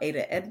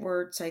 Ada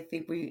Edwards, I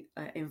think we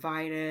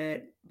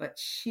invited, but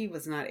she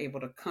was not able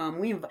to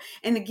come.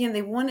 And again,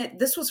 they wanted,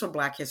 this was for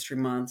Black History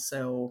Month,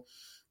 so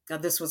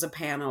this was a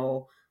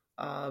panel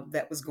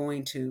that was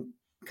going to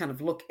kind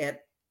of look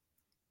at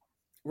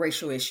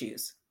racial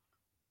issues.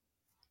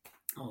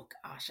 Oh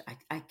gosh,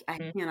 I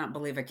Mm, cannot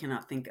believe I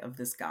cannot think of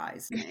this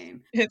guy's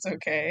name. it's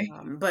okay.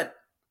 But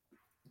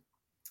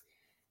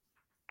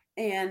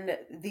and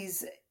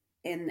these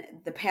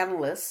and the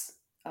panelists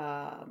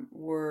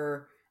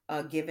were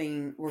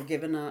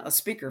given a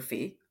speaker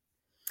fee,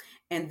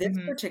 and this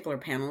Mhm. particular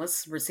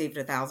panelist received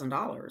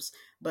 $1,000.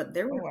 But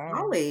there Oh were wow.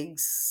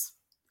 colleagues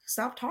who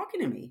stopped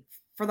talking to me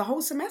for the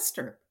whole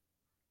semester.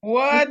 They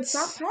What? just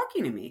stopped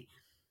talking to me,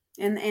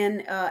 and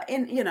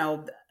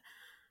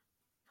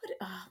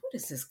what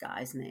is this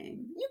guy's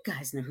name? You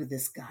guys know who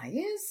this guy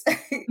is.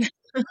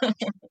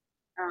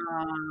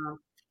 Uh,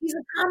 he's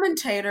a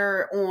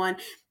commentator on,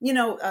 you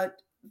know, uh,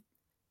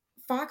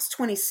 Fox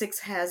 26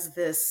 has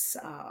this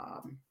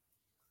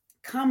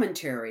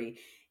commentary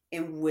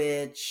in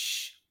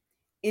which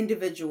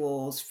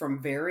individuals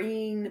from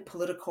varying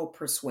political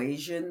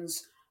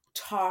persuasions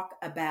talk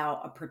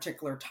about a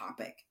particular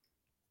topic.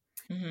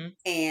 Mhm.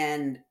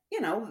 And,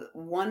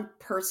 one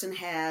person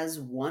has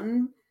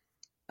one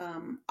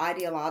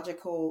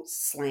ideological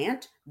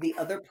slant, the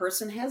other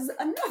person has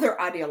another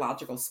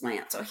ideological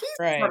slant. So he's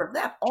Right. part of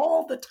that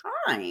all the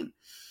time.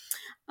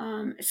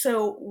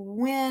 So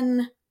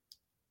when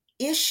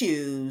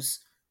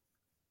issues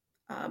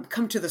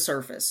come to the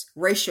surface,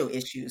 racial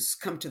issues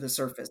come to the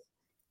surface,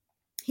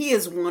 He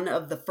is one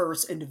of the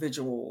first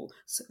individuals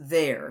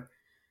there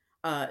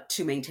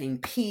to maintain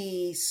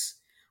peace,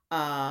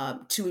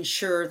 to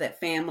ensure that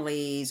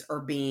families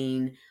are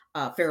being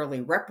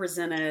fairly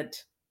represented.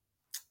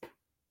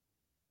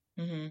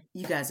 Mm-hmm.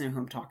 You guys know who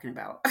I'm talking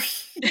about.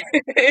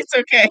 It's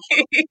okay.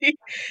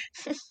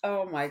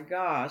 Oh my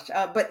gosh.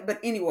 But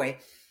anyway,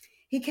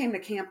 he came to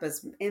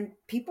campus and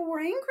people were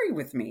angry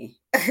with me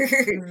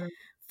Mhm.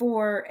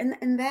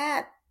 and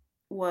that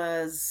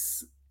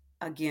was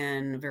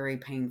again very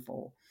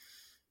painful.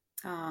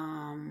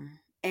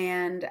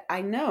 And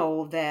I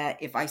know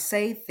that if I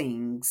say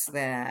things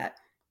that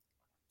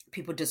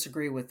people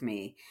disagree with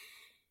me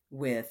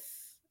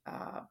with,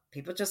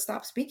 people just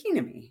stop speaking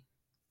to me.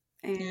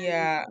 And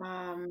Yeah.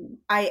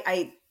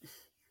 I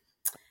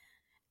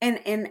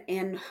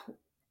and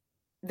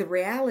the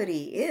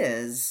reality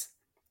is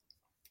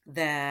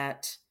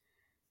that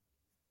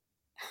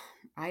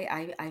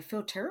I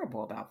feel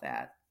terrible about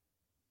that.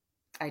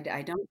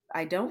 I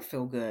don't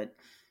feel good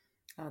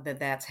that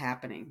that's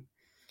happening.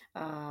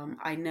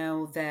 I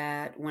know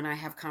that when I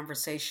have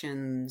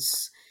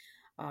conversations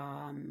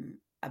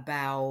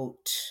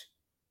about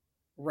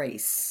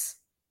race,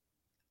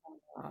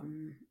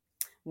 um,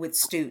 with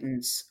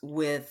students,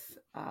 with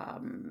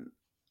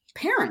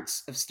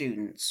parents of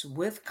students,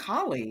 with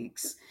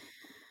colleagues,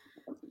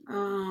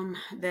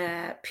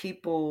 that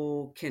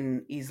people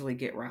can easily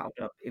get riled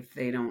up if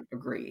they don't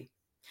agree.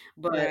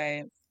 But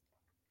Right.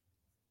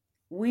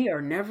 we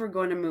are never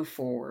going to move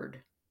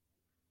forward.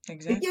 Again,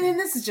 Exactly. and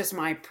this is just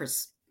my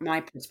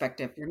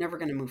perspective. We're never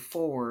going to move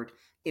forward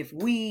if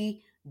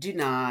we do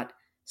not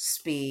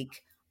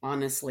speak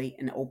honestly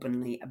and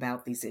openly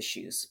about these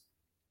issues.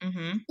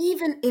 Mm-hmm.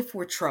 Even if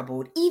we're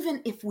troubled,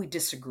 even if we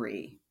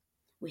disagree,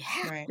 we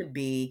have Right. to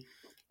be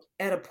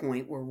at a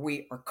point where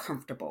we are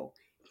comfortable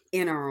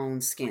in our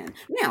own skin.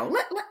 Now,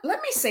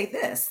 let me say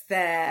this,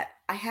 that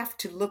I have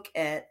to look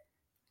at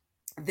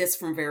this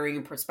from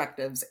varying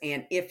perspectives.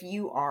 And if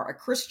you are a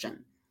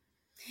Christian,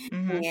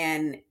 Mm-hmm.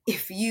 and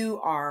if you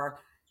are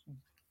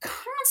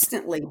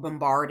constantly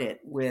bombarded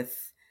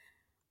with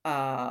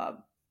uh,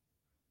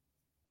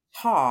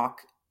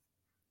 talk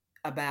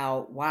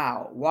about,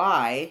 wow,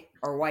 why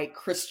are white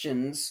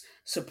Christians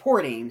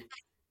supporting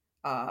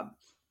uh,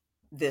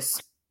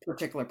 this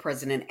particular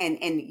president? And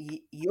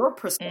Mm.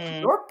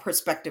 your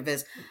perspective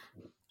is,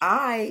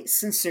 I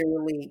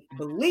sincerely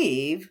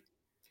believe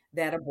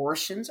that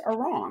abortions are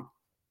wrong,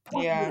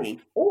 point Yeah.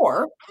 blank.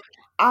 Or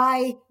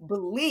I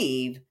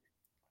believe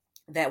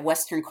that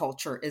Western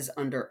culture is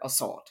under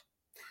assault.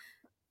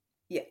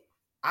 Yeah,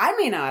 I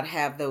may not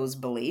have those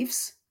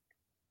beliefs,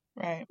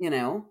 Right. you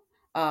know,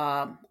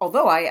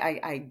 although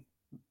I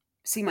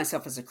see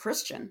myself as a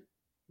Christian,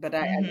 but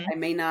Mm-hmm. I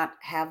may not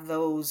have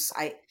those.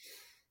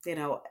 You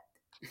know,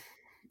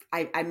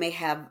 I may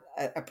have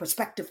a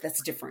perspective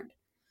that's different.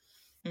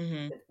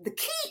 Mm-hmm. The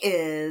key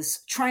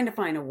is trying to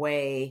find a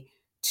way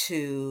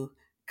to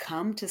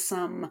come to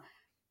some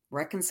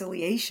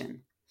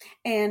reconciliation.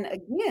 And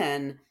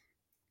again,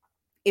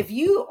 if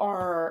you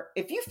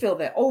feel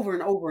that over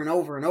and over and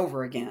over and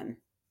over again,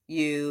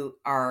 you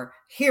are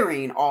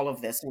hearing all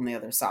of this on the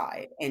other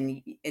side,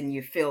 and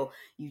you feel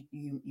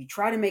you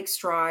try to make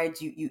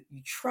strides, you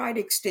try to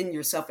extend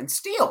yourself, and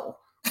still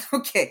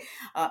okay,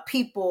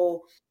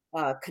 people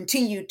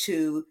continue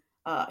to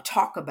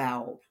talk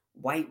about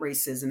white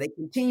racism, they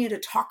continue to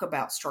talk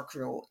about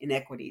structural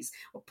inequities.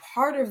 Well,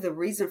 part of the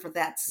reason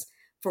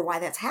for why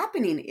that's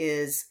happening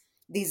is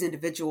these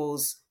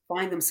individuals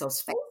find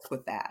themselves faced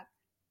with that.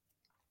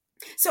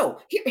 So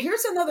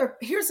here's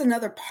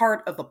another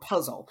part of the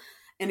puzzle.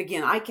 And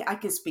again, I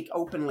can speak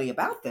openly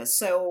about this.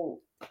 So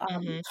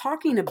Mm-hmm.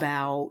 talking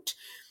about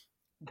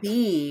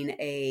being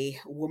a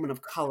woman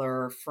of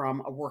color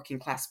from a working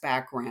class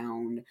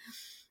background,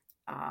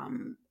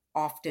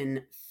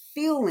 often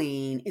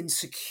feeling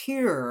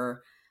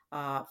insecure,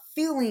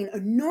 feeling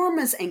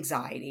enormous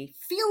anxiety,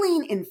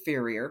 feeling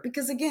inferior,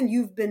 because again,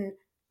 you've been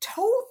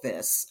told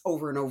this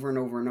over and over and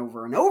over and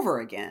over and over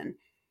again.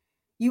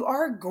 You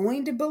are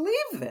going to believe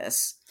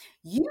this.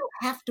 You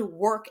have to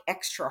work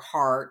extra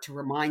hard to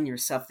remind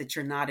yourself that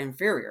you're not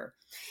inferior,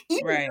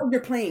 even Right. though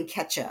you're playing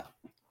catch up.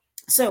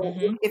 So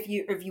Mm-hmm. if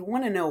you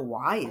want to know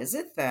why is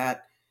it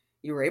that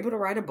you were able to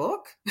write a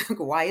book,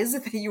 why is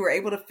it that you were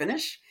able to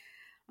finish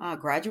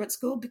graduate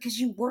school? Because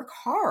you work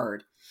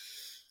hard.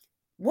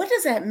 What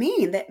does that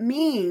mean? That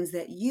means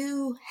that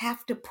you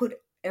have to put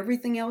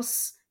everything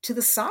else to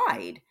the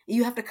side.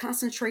 You have to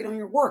concentrate on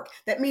your work.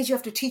 That means you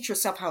have to teach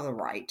yourself how to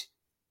write.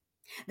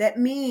 That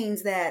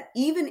means that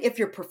even if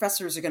your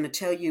professors are going to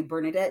tell you,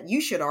 Bernadette,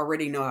 you should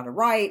already know how to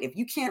write. If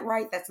you can't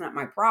write, that's not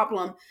my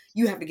problem.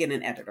 You have to get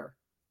an editor.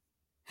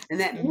 And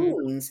that Mm-hmm.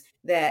 means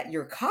that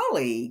your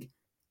colleague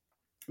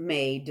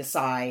may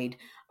decide,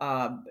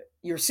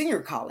 your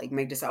senior colleague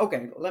may decide,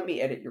 okay, let me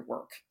edit your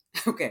work.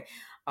 Okay.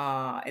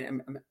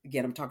 Again,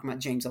 I'm talking about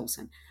James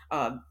Olson.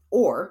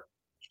 Or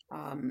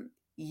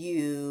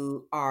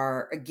you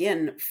are,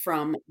 again,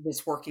 from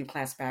this working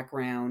class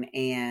background,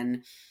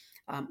 and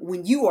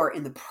when you are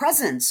in the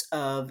presence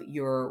of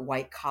your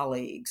white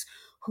colleagues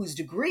whose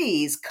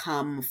degrees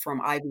come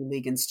from Ivy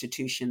League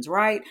institutions,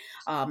 right?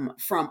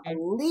 From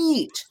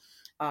elite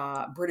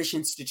British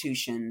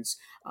institutions,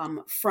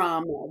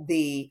 from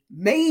the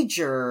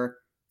major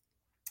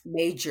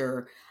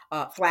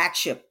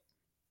flagship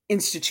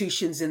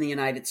institutions in the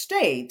United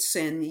States.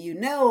 And you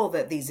know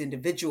that these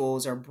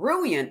individuals are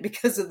brilliant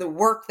because of the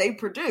work they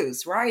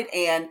produce, right?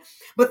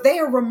 But they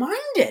are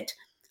reminded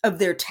of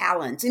their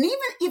talents. And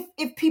even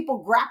if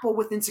people grapple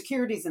with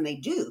insecurities, and they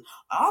do,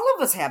 all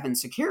of us have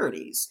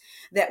insecurities,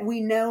 that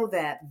we know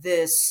that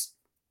this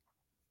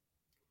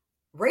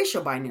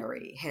racial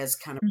binary has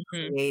kind of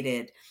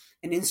created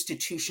an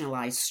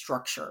institutionalized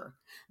structure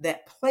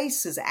that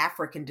places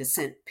African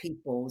descent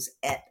peoples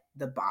at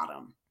the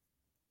bottom.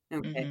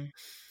 Okay.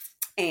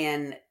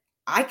 And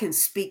I can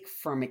speak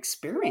from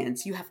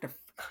experience. You have to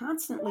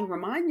constantly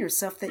remind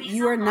yourself that Please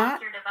you are unlock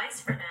not, your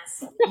device for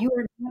this. you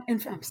are not,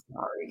 I'm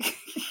sorry.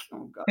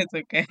 Oh God. It's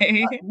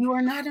okay. You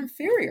are not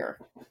inferior.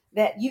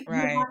 That you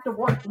Right.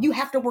 you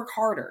have to work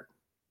harder.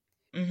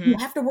 You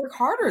have to work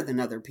harder than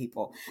other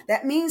people.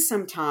 That means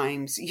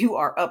sometimes you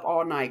are up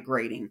all night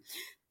grading.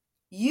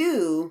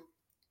 You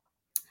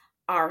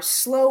are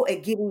slow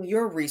at getting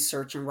your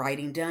research and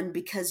writing done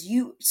because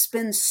you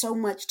spend so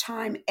much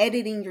time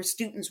editing your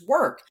students'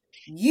 work.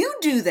 You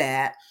do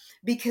that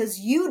because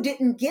you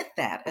didn't get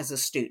that as a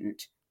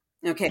student.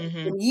 Okay.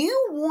 And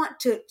you want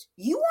to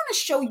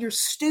show your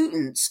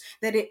students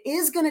that it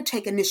is going to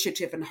take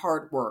initiative and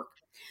hard work.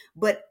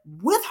 But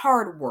with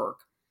hard work,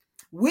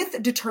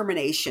 with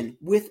determination,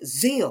 with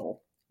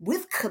zeal,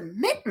 with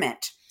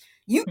commitment,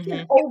 you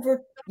can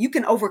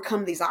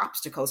overcome these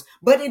obstacles,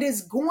 but it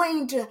is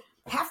going to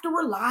have to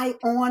rely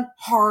on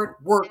hard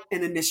work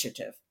and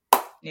initiative.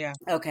 Yeah.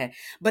 Okay.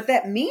 But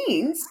that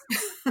means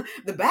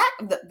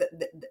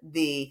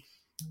the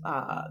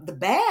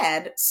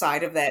bad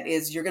side of that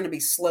is you're going to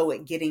be slow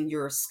at getting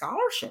your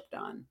scholarship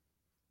done.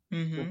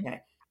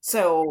 Okay.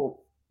 So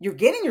you're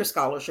getting your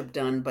scholarship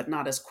done, but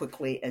not as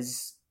quickly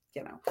as,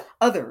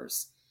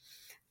 others.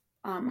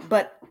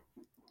 But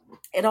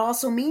it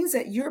also means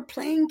that you're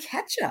playing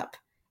catch up.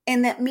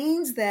 And that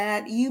means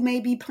that you may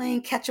be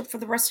playing catch up for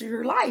the rest of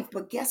your life.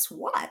 But guess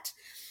what?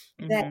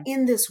 That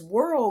in this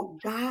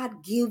world,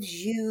 God gives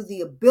you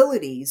the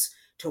abilities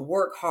to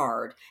work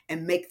hard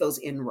and make those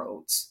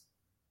inroads.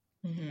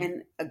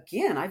 And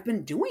again, I've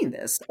been doing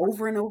this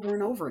over and over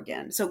and over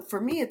again. So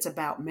for me, it's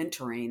about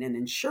mentoring and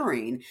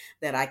ensuring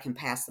that I can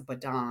pass the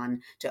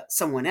baton to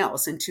someone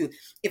else. And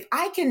if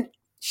I can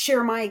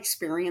share my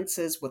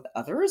experiences with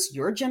others,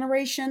 your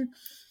generation,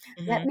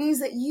 that means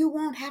that you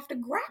won't have to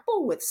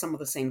grapple with some of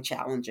the same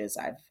challenges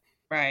I've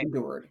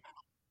endured.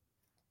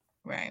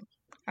 Right.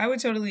 I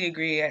would totally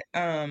agree.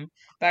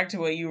 Back to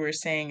what you were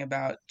saying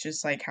about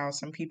just like how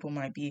some people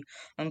might be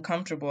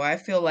uncomfortable. I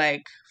feel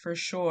like for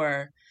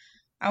sure,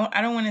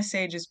 I don't want to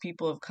say just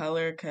people of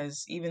color,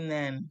 because even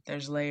then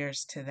there's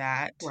layers to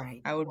that.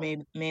 Right. I would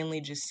mainly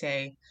just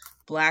say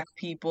Black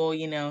people.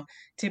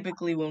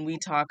 Typically when we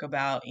talk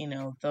about,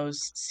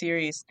 those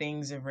serious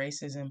things of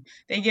racism,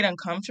 they get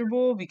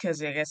uncomfortable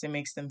because I guess it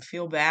makes them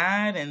feel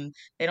bad, and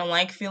they don't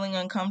like feeling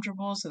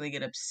uncomfortable, so they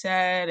get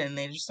upset and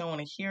they just don't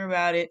want to hear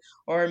about it.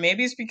 Or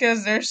maybe it's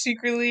because they're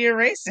secretly a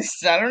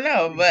racist. I don't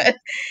know, but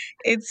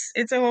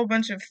it's a whole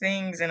bunch of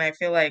things, and I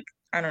feel like,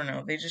 I don't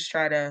know, they just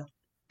try to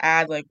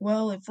add like,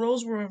 well, if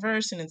roles were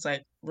reversed, and it's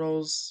like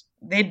roles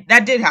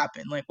that did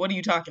happen. Like, what are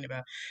you talking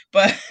about?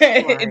 But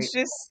it's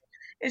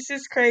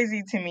just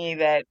crazy to me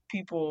that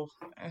people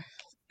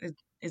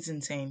it's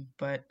insane.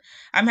 But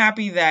I'm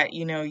happy that,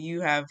 you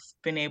have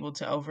been able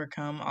to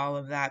overcome all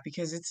of that,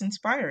 because it's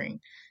inspiring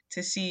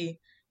to see,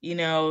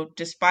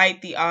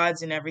 despite the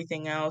odds and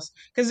everything else,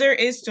 because there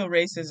is still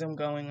racism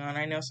going on.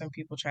 I know some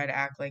people try to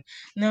act like,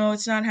 no,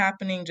 it's not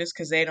happening just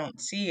because they don't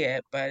see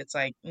it, but it's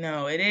like,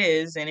 no, it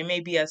is, and it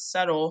may be as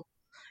subtle,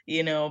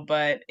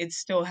 but it's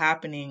still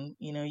happening.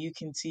 You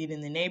can see it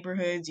in the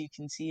neighborhoods, you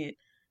can see it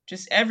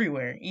just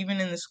everywhere, even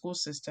in the school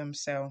system.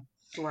 So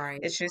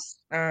it's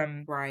just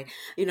Right.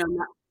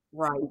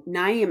 Right.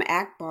 Naeem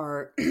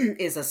Akbar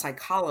is a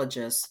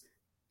psychologist,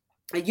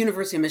 a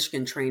University of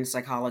Michigan trained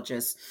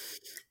psychologist.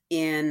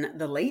 In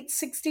the late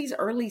 60s,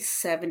 early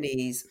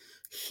 70s,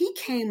 he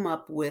came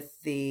up with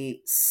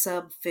the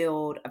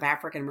subfield of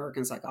African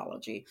American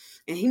psychology.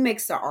 And he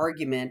makes the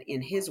argument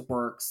in his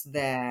works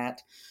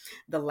that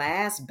the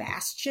last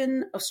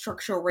bastion of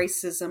structural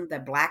racism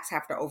that Blacks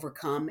have to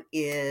overcome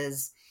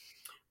is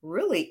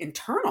really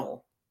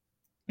internal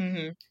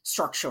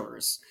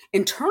structures,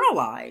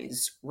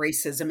 internalized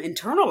racism,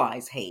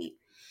 internalized hate,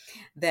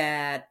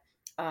 that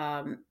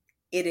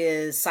it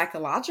is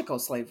psychological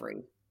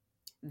slavery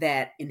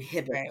that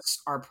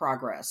inhibits our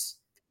progress.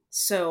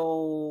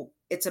 So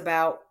it's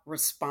about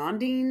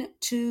responding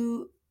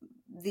to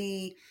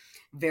the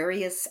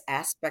various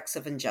aspects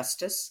of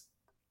injustice.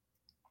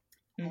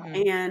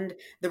 And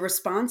the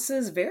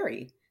responses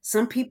vary.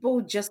 Some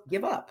people just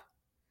give up.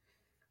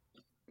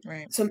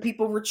 Right. Some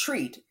people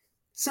retreat.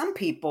 Some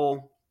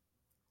people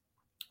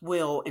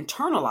will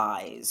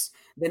internalize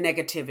the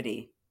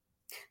negativity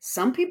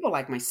Some people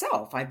like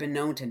myself, I've been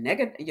known to to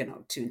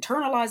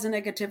internalize the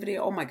negativity.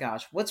 Oh my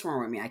gosh, what's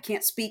wrong with me? I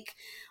can't speak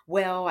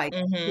well. I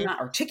Mm-hmm. cannot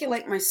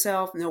articulate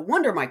myself. No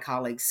wonder my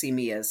colleagues see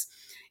me as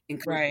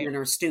Right. incompetent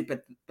or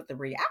stupid. But the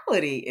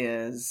reality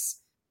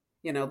is,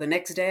 the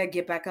next day I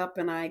get back up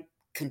and I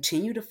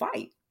continue to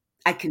fight.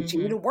 I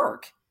continue Mm-hmm. to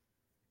work,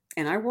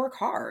 and I work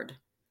hard,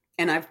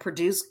 and I've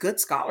produced good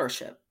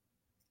scholarship.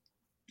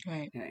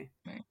 Right. Okay.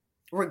 Right.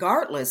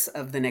 Regardless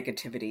of the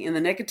negativity, and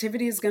the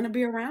negativity is going to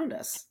be around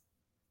us.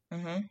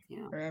 Mm-hmm.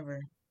 Yeah.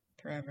 Forever.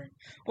 Forever.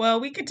 Well,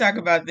 we could talk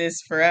about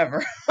this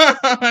forever.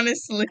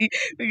 Honestly,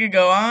 we could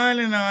go on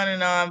and on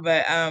and on,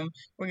 but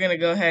we're gonna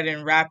go ahead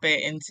and wrap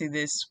it into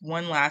this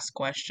one last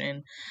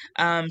question.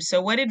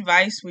 So what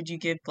advice would you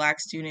give Black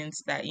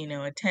students that,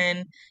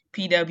 attend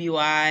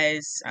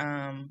PWIs?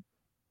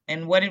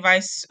 And what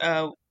advice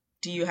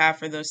do you have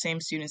for those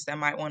same students that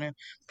might want to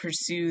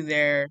pursue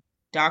their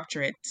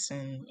doctorates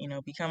and,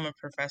 become a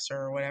professor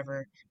or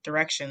whatever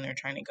direction they're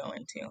trying to go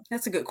into?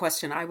 That's a good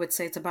question. I would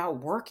say it's about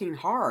working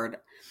hard.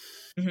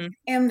 Mm-hmm.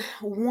 And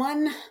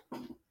one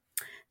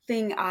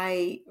thing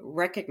I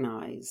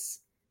recognize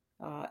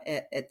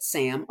at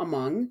SAM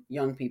among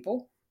young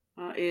people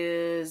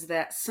is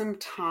that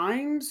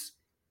sometimes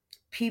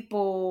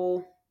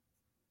people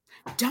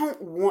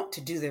don't want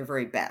to do their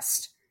very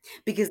best,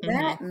 because Mm-hmm.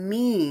 that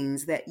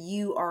means that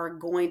you are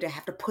going to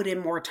have to put in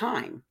more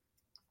time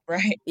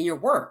Right. in your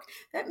work.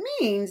 That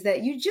means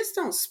that you just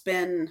don't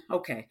spend,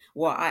 okay,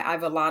 well,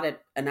 I've allotted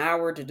an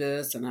hour to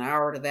this and an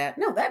hour to that.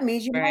 No, that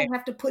means you Right. might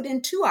have to put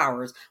in 2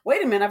 hours.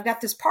 Wait a minute, I've got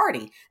this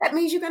party. That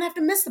means you're going to have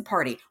to miss the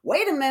party.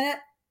 Wait a minute.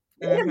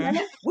 Mm-hmm.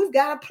 We've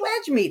got a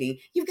pledge meeting.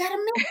 You've got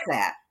to miss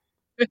that.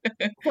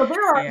 So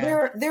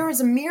Yeah. there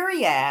is a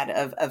myriad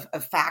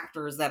of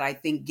factors that I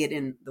think get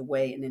in the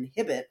way and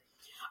inhibit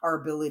our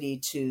ability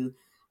to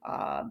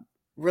uh,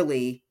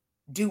 really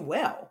do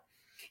well.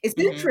 It's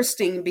Mm-hmm.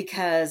 interesting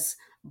because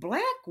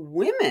Black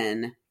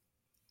women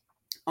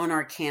on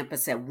our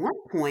campus at one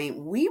point,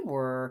 we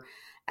were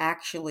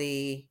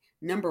actually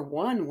number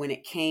one when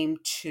it came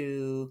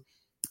to,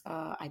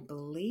 I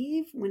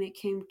believe, when it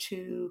came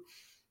to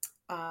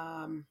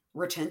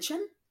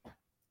retention.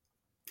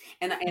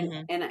 And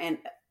Mm-hmm.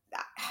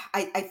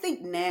 I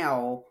think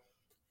now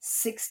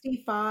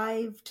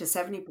 65 to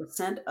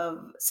 70%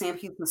 of Sam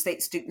Houston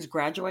State students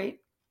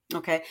graduate.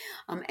 Okay.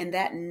 And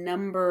that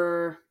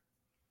number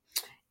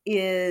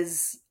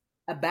is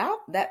about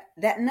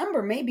that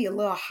number may be a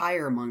little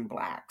higher among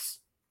Blacks.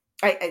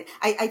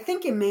 I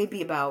think it may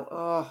be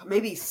about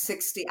maybe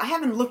 60. I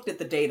haven't looked at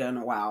the data in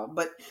a while,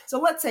 but so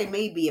let's say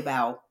maybe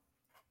about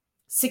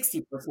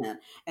 60%.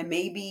 And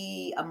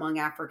maybe among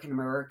African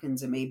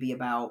Americans, it may be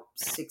about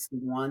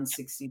 61,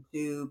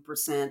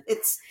 62%.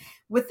 It's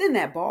within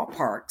that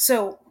ballpark.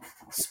 So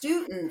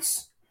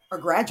students are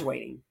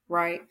graduating,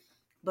 right?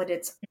 But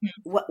it's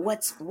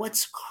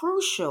what's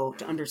crucial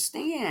to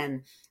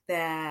understand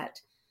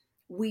that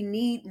we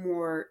need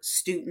more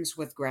students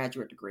with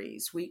graduate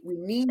degrees. We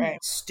need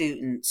Right.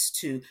 students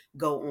to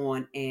go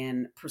on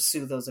and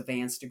pursue those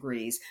advanced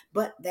degrees.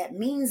 But that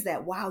means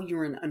that while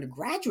you're in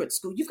undergraduate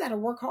school, you've got to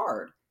work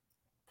hard.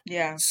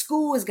 Yeah.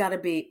 School has got to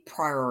be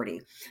priority.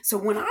 So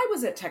when I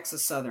was at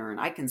Texas Southern,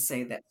 I can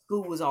say that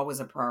school was always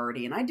a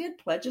priority. And I did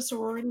pledge a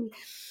sorority,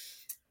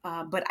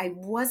 but I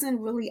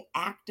wasn't really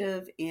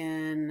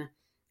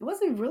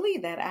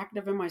that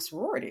active in my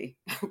sorority.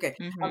 Okay.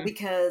 Mm-hmm.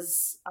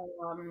 Because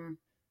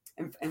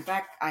in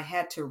fact, I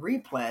had to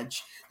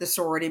repledge the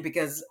sorority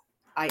because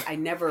I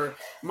never,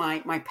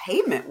 my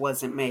payment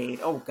wasn't made.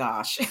 Oh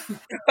gosh.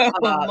 Oh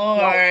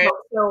Yeah.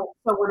 Lord.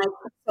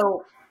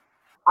 So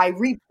I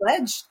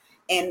repledged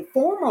and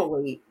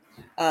formally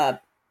uh,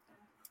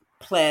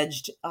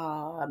 pledged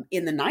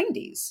in the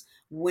 90s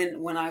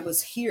when I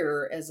was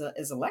here as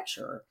a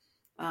lecturer.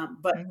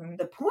 But Mm-hmm.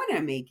 the point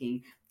I'm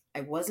making,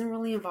 I wasn't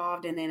really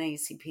involved in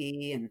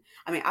NAACP, and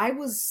I mean I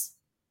was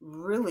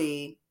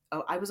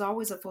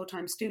always a full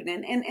time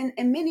student,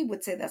 and many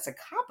would say that's a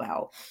cop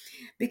out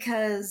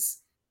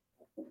because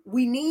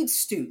we need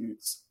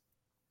students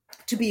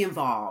to be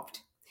involved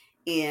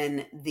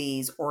in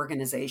these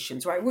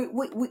organizations, right?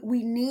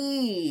 We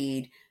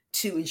need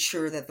to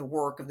ensure that the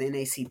work of the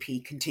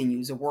NACP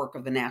continues, the work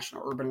of the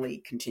National Urban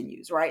League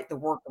continues, right? The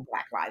work of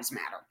Black Lives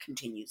Matter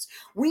continues.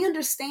 We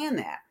understand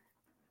that.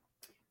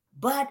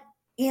 But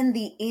in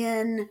the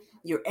end,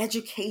 your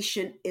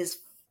education is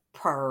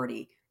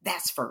priority.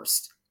 That's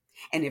first.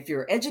 And if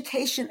your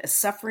education is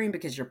suffering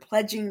because you're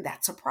pledging,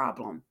 that's a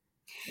problem.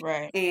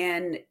 Right.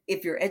 And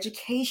if your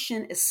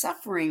education is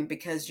suffering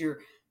because you're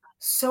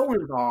so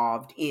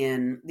involved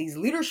in these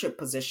leadership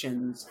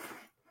positions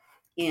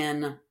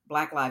in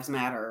Black Lives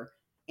Matter,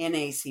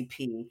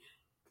 NACP,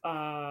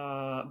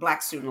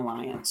 Black Student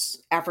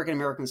Alliance, African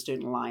American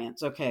Student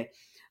Alliance, okay,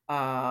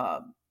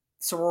 uh,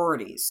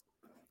 sororities,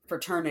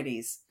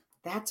 fraternities,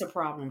 that's a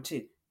problem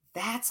too.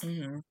 That's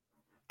Mm-hmm.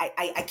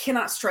 I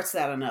cannot stress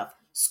that enough.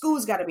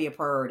 School's got to be a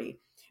priority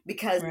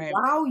because Right.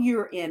 while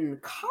you're in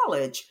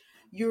college,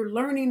 you're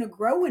learning to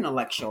grow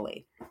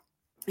intellectually.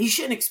 You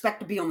shouldn't expect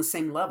to be on the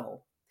same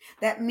level.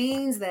 That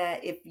means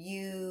that if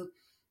you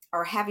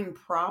are having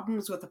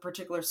problems with a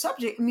particular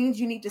subject, it means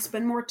you need to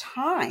spend more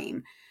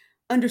time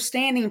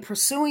understanding and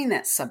pursuing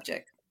that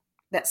subject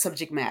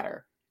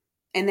matter.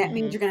 And that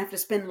means Mm-hmm. you're going to have to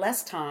spend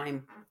less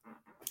time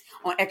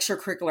on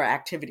extracurricular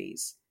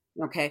activities.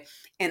 Okay.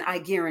 And I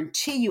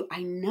guarantee you,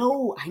 I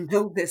know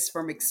this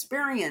from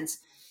experience.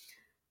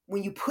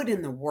 When you put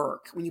in the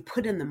work, when you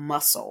put in the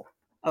muscle,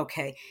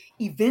 okay,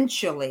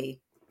 eventually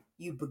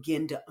you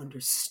begin to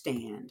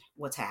understand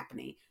what's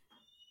happening.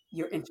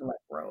 Your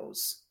intellect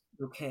grows.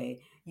 Okay.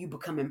 You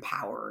become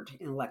empowered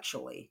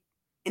intellectually.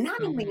 And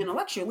not only Mm-hmm.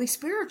 intellectually,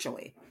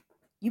 spiritually.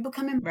 You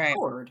become Right.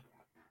 empowered.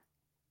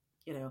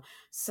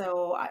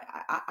 So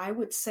I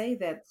would say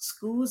that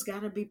school's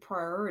got to be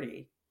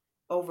priority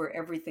over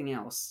everything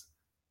else,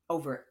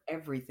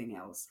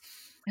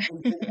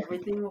 and then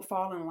everything will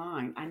fall in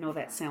line. I know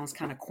that sounds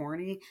kind of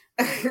corny.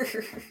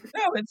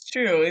 No, it's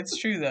true. It's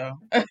true though.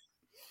 Uh,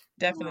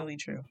 Definitely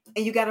true.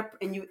 and you got to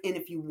and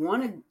if you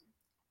want to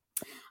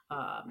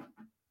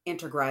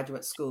enter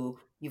graduate school,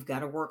 you've got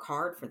to work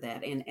hard for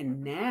that.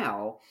 And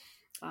now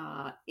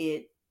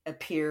it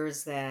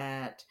appears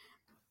that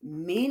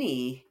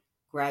many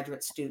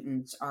graduate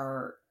students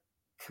are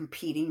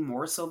competing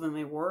more so than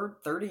they were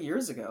 30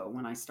 years ago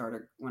when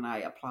I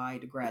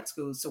applied to grad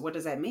school. So what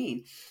does that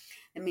mean?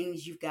 It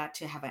means you've got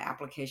to have an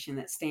application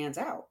that stands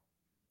out.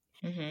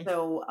 Mm-hmm.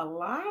 So a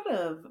lot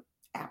of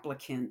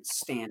applicants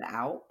stand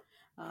out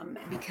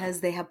because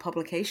they have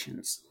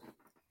publications.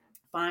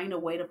 Find a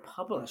way to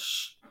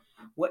publish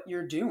what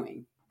you're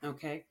doing.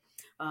 Okay.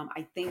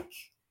 I think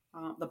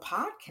the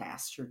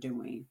podcast you're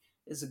doing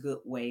is a good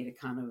way to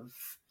kind of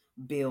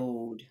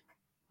build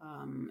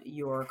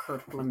your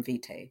curriculum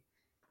vitae.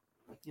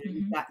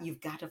 Mm-hmm. You've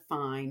got to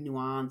find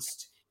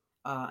nuanced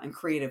and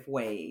creative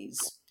ways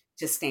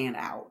to stand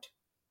out.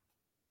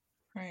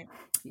 Right.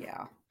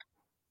 Yeah.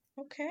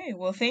 Okay.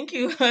 Well, thank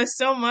you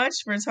so much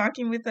for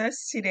talking with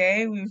us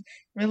today. We've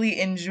really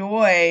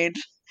enjoyed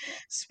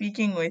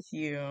speaking with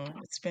you.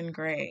 It's been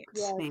great.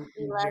 Yes, Thank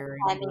we you love very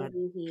having much.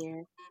 you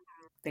here.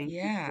 Thank you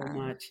so Yeah.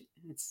 much.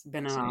 It's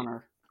been an So,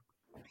 honor.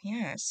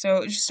 yeah.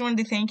 So just wanted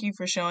to thank you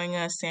for showing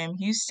us Sam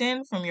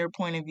Houston from your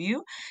point of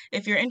view.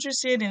 If you're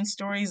interested in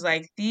stories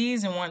like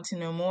these and want to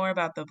know more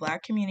about the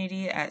Black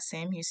community at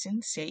Sam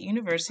Houston State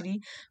University,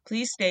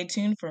 please stay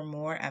tuned for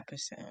more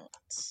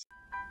episodes.